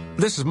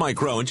 This is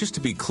Mike Rowe, and just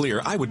to be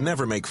clear, I would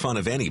never make fun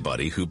of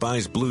anybody who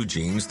buys blue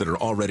jeans that are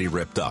already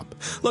ripped up.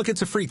 Look,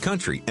 it's a free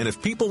country, and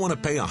if people want to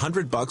pay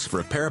 $100 for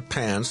a pair of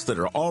pants that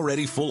are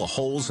already full of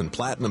holes and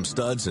platinum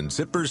studs and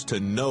zippers to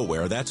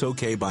nowhere, that's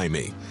okay by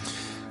me.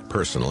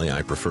 Personally,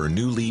 I prefer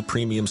New Lee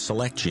Premium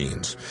Select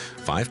jeans.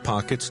 5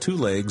 pockets, 2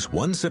 legs,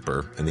 1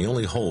 zipper, and the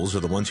only holes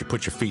are the ones you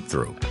put your feet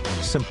through.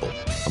 Simple.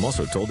 I'm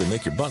also told they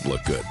make your butt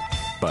look good.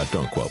 But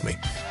don't quote me.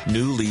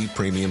 New Lee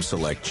Premium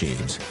Select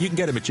jeans. You can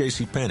get them at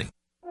JCPenney.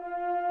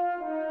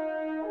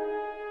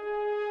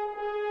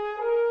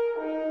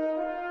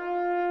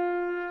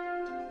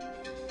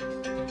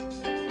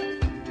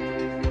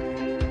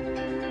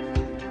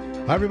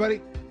 Hi,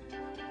 everybody.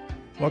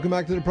 Welcome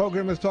back to the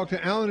program. Let's talk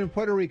to Alan in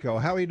Puerto Rico.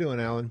 How are you doing,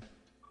 Alan?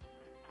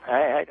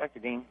 Hi, Dr.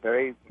 Dean.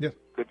 Very good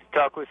to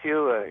talk with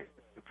you. I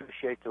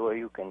appreciate the way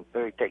you can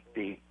take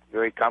the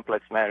very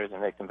complex matters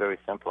and make them very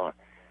simple.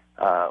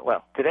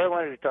 Well, today I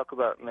wanted to talk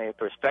about my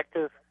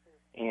perspective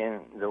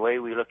in the way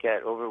we look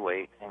at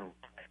overweight, and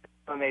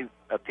I may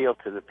appeal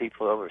to the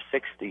people over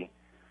 60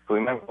 who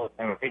remember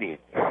old-time radio.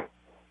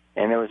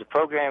 And there was a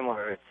program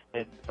where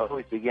it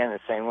always began the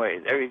same way.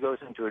 There he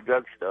goes into a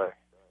drugstore,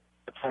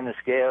 steps on the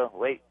scale,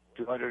 weight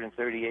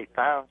 238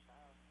 pounds,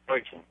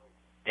 fortune,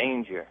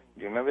 danger.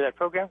 Do you remember that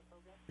program?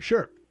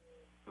 Sure.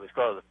 It was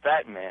called The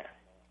Fat Man.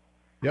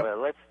 Yep.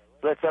 Well,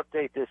 let's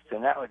update this to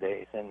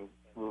nowadays, and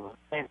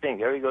same thing.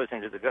 There he goes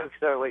into the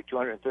drugstore, weight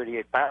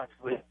 238 pounds,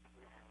 with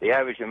the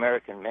average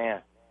American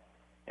man.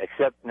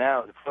 Except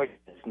now the fortune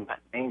is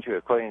not danger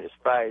according to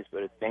spies,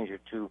 but it's danger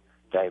to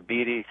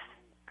diabetes,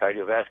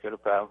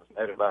 cardiovascular problems,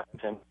 metabolic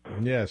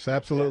syndrome. Yes,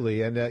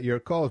 absolutely. And your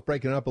call is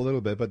breaking up a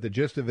little bit, but the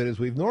gist of it is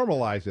we've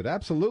normalized it.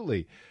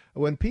 Absolutely.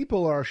 When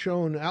people are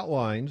shown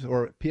outlines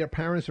or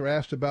parents are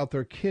asked about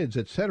their kids,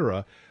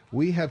 etc.,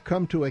 we have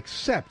come to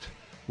accept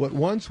what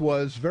once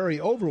was very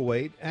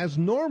overweight as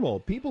normal.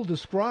 People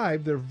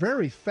describe their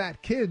very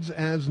fat kids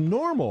as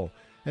normal.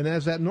 And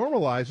as that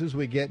normalizes,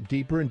 we get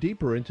deeper and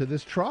deeper into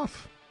this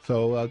trough.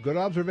 So good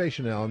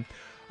observation, Alan.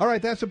 All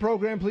right, that's the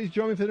program. Please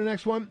join me for the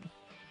next one.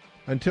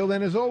 Until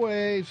then, as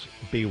always,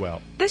 be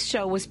well. This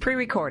show was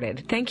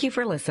pre-recorded. Thank you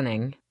for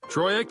listening.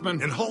 Troy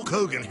Aikman and Hulk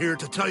Hogan here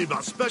to tell you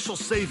about special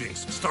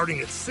savings starting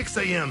at 6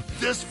 a.m.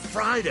 this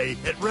Friday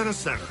at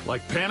Rent-A-Center.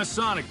 Like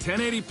Panasonic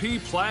 1080p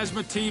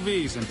plasma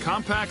TVs and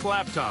compact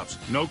laptops.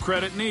 No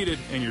credit needed,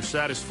 and your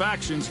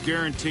satisfaction's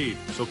guaranteed.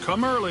 So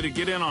come early to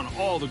get in on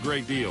all the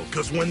great deals.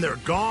 Because when they're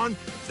gone,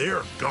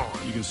 they're gone.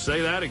 You can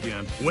say that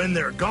again. When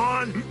they're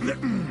gone, they're...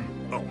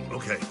 Oh,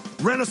 okay.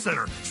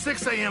 Rent-A-Center,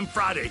 6 a.m.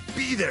 Friday.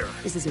 Be there.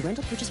 This is a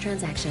rental purchase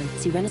transaction.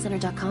 See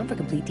rentacenter.com for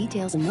complete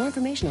details and more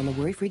information on the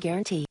worry-free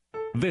guarantee.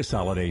 This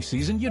holiday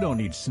season, you don't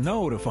need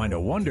snow to find a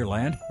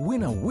wonderland.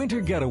 Win a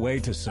winter getaway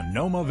to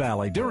Sonoma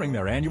Valley during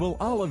their annual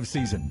olive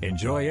season.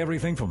 Enjoy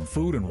everything from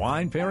food and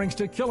wine pairings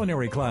to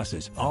culinary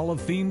classes,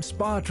 olive-themed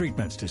spa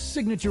treatments to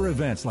signature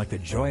events like the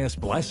joyous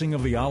blessing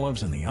of the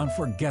olives and the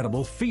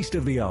unforgettable feast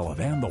of the olive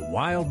and the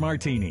wild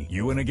martini.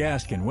 You and a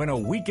guest can win a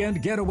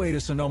weekend getaway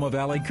to Sonoma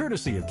Valley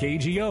courtesy of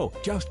KGO.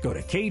 Just go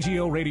to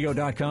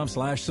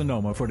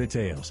kgoradio.com/Sonoma for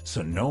details.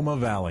 Sonoma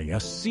Valley, a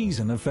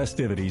season of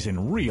festivities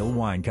in real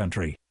wine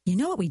country. You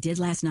know what we did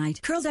last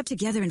night? Curled up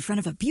together in front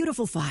of a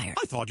beautiful fire.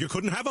 I thought you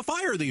couldn't have a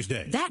fire these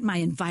days. That, my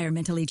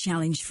environmentally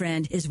challenged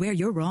friend, is where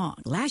you're wrong.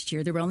 Last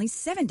year, there were only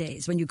 7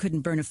 days when you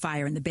couldn't burn a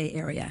fire in the Bay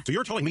Area. So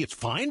you're telling me it's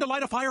fine to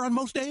light a fire on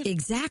most days?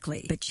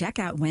 Exactly. But check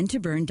out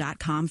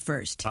whentoburn.com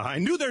first. I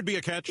knew there'd be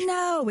a catch.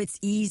 No, it's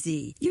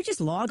easy. You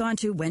just log on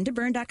to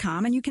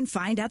whentoburn.com and you can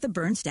find out the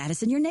burn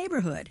status in your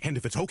neighborhood. And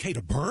if it's okay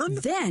to burn?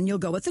 Then you'll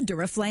go with the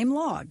Duraflame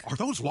log. Are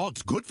those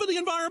logs good for the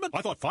environment?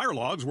 I thought fire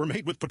logs were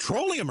made with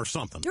petroleum or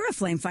something.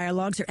 Duraflame fire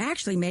logs are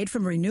actually made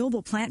from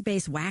renewable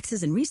plant-based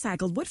waxes and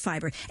recycled wood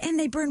fiber, and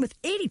they burn with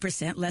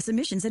 80% less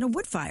emissions than a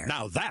wood fire.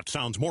 Now that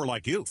sounds more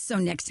like you. So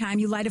next time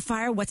you light a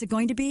fire, what's it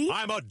going to be?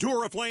 I'm a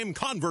Duraflame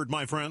convert,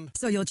 my friend.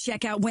 So you'll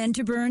check out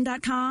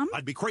whentoburn.com?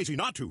 I'd be crazy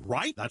not to,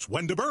 right? That's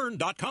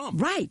whentoburn.com.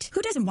 Right.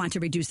 Who doesn't want to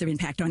reduce their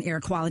impact on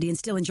air quality and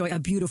still enjoy a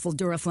beautiful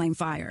Duraflame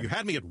fire? You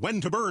had me at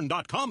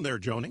whentoburn.com there,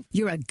 Joni.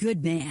 You're a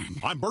good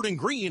man. I'm burning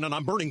green and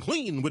I'm burning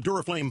clean with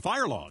Duraflame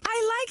fire logs.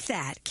 I like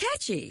that.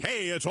 Catchy.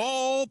 Hey, it's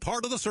all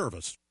part of the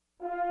service.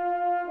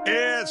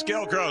 It's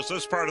Gil Gross.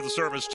 This is part of the service.